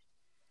him.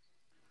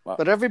 Well,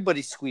 But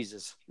everybody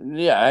squeezes.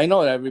 Yeah, I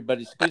know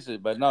everybody squeezes,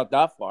 but not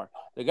that far.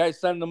 The guy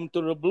sent him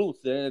to the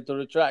booth, to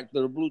the track,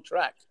 to the blue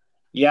track.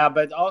 Yeah,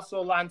 but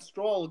also Lance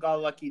Stroll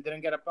got lucky. He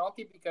didn't get a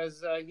penalty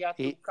because he had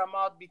to come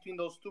out between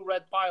those two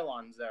red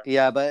pylons there.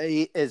 Yeah, but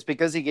it's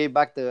because he gave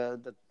back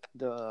the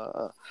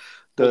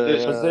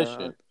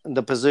position.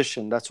 The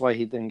position. That's why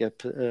he didn't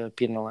get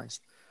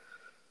penalized.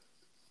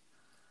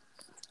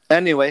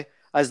 Anyway,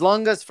 as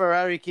long as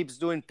Ferrari keeps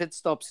doing pit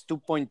stops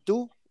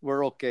 2.2,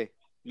 we're okay.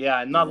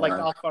 Yeah, not like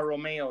Alfa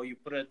Romeo. You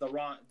put the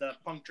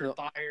punctured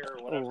tire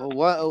or whatever.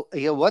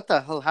 What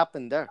the hell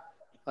happened there?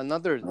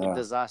 Another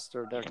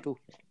disaster there too.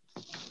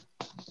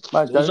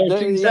 But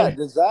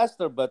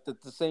disaster. But at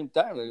the same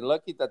time,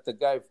 lucky that the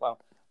guy found.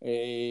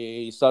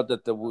 He saw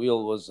that the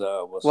wheel was.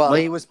 Well,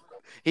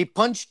 he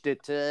punched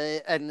it,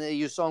 and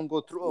you saw him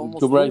go through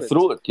almost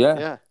through it.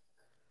 Yeah.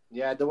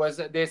 Yeah,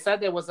 they said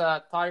there was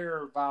a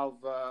tire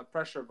valve,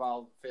 pressure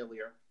valve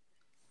failure.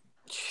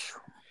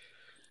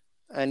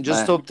 And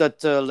just hope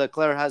that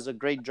Leclerc has a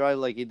great drive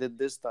like he did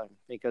this time,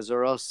 because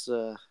or else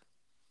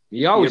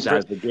he always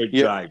has a good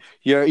drive.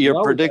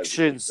 Your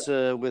predictions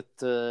with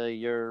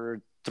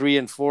your 3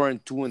 and 4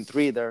 and 2 and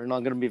 3, they're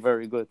not going to be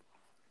very good.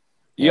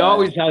 He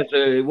always has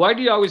why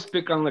do you always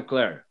pick on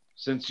Leclerc?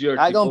 Since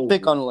I don't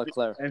pick on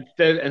Leclerc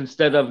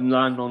instead of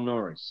Lando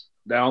Norris.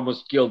 They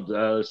almost killed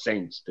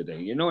Saints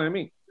today. You know what I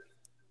mean?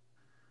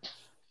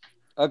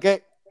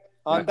 Okay.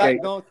 On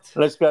that note,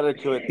 let's get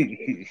into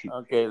it.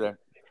 Okay, then.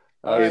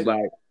 Okay,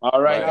 bye. All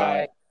right.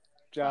 Bye.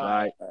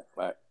 Bye.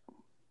 Bye.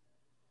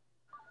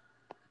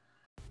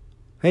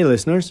 Hey,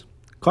 listeners.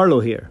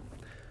 Carlo here.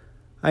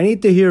 I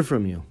need to hear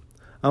from you.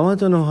 I want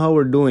to know how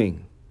we're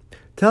doing.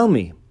 Tell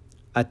me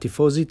at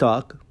Tifosi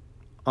Talk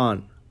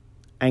on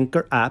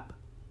Anchor app,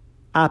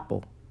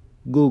 Apple,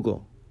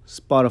 Google,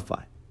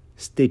 Spotify,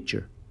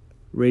 Stitcher,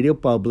 Radio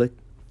Public,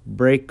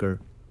 Breaker,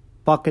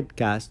 Pocket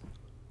Cast,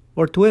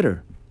 or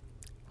Twitter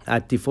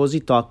at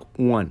Tifosi Talk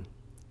 1.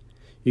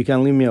 You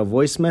can leave me a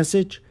voice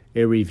message,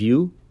 a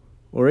review,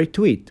 or a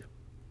tweet.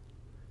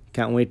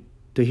 Can't wait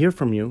to hear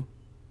from you.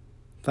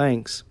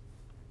 Thanks.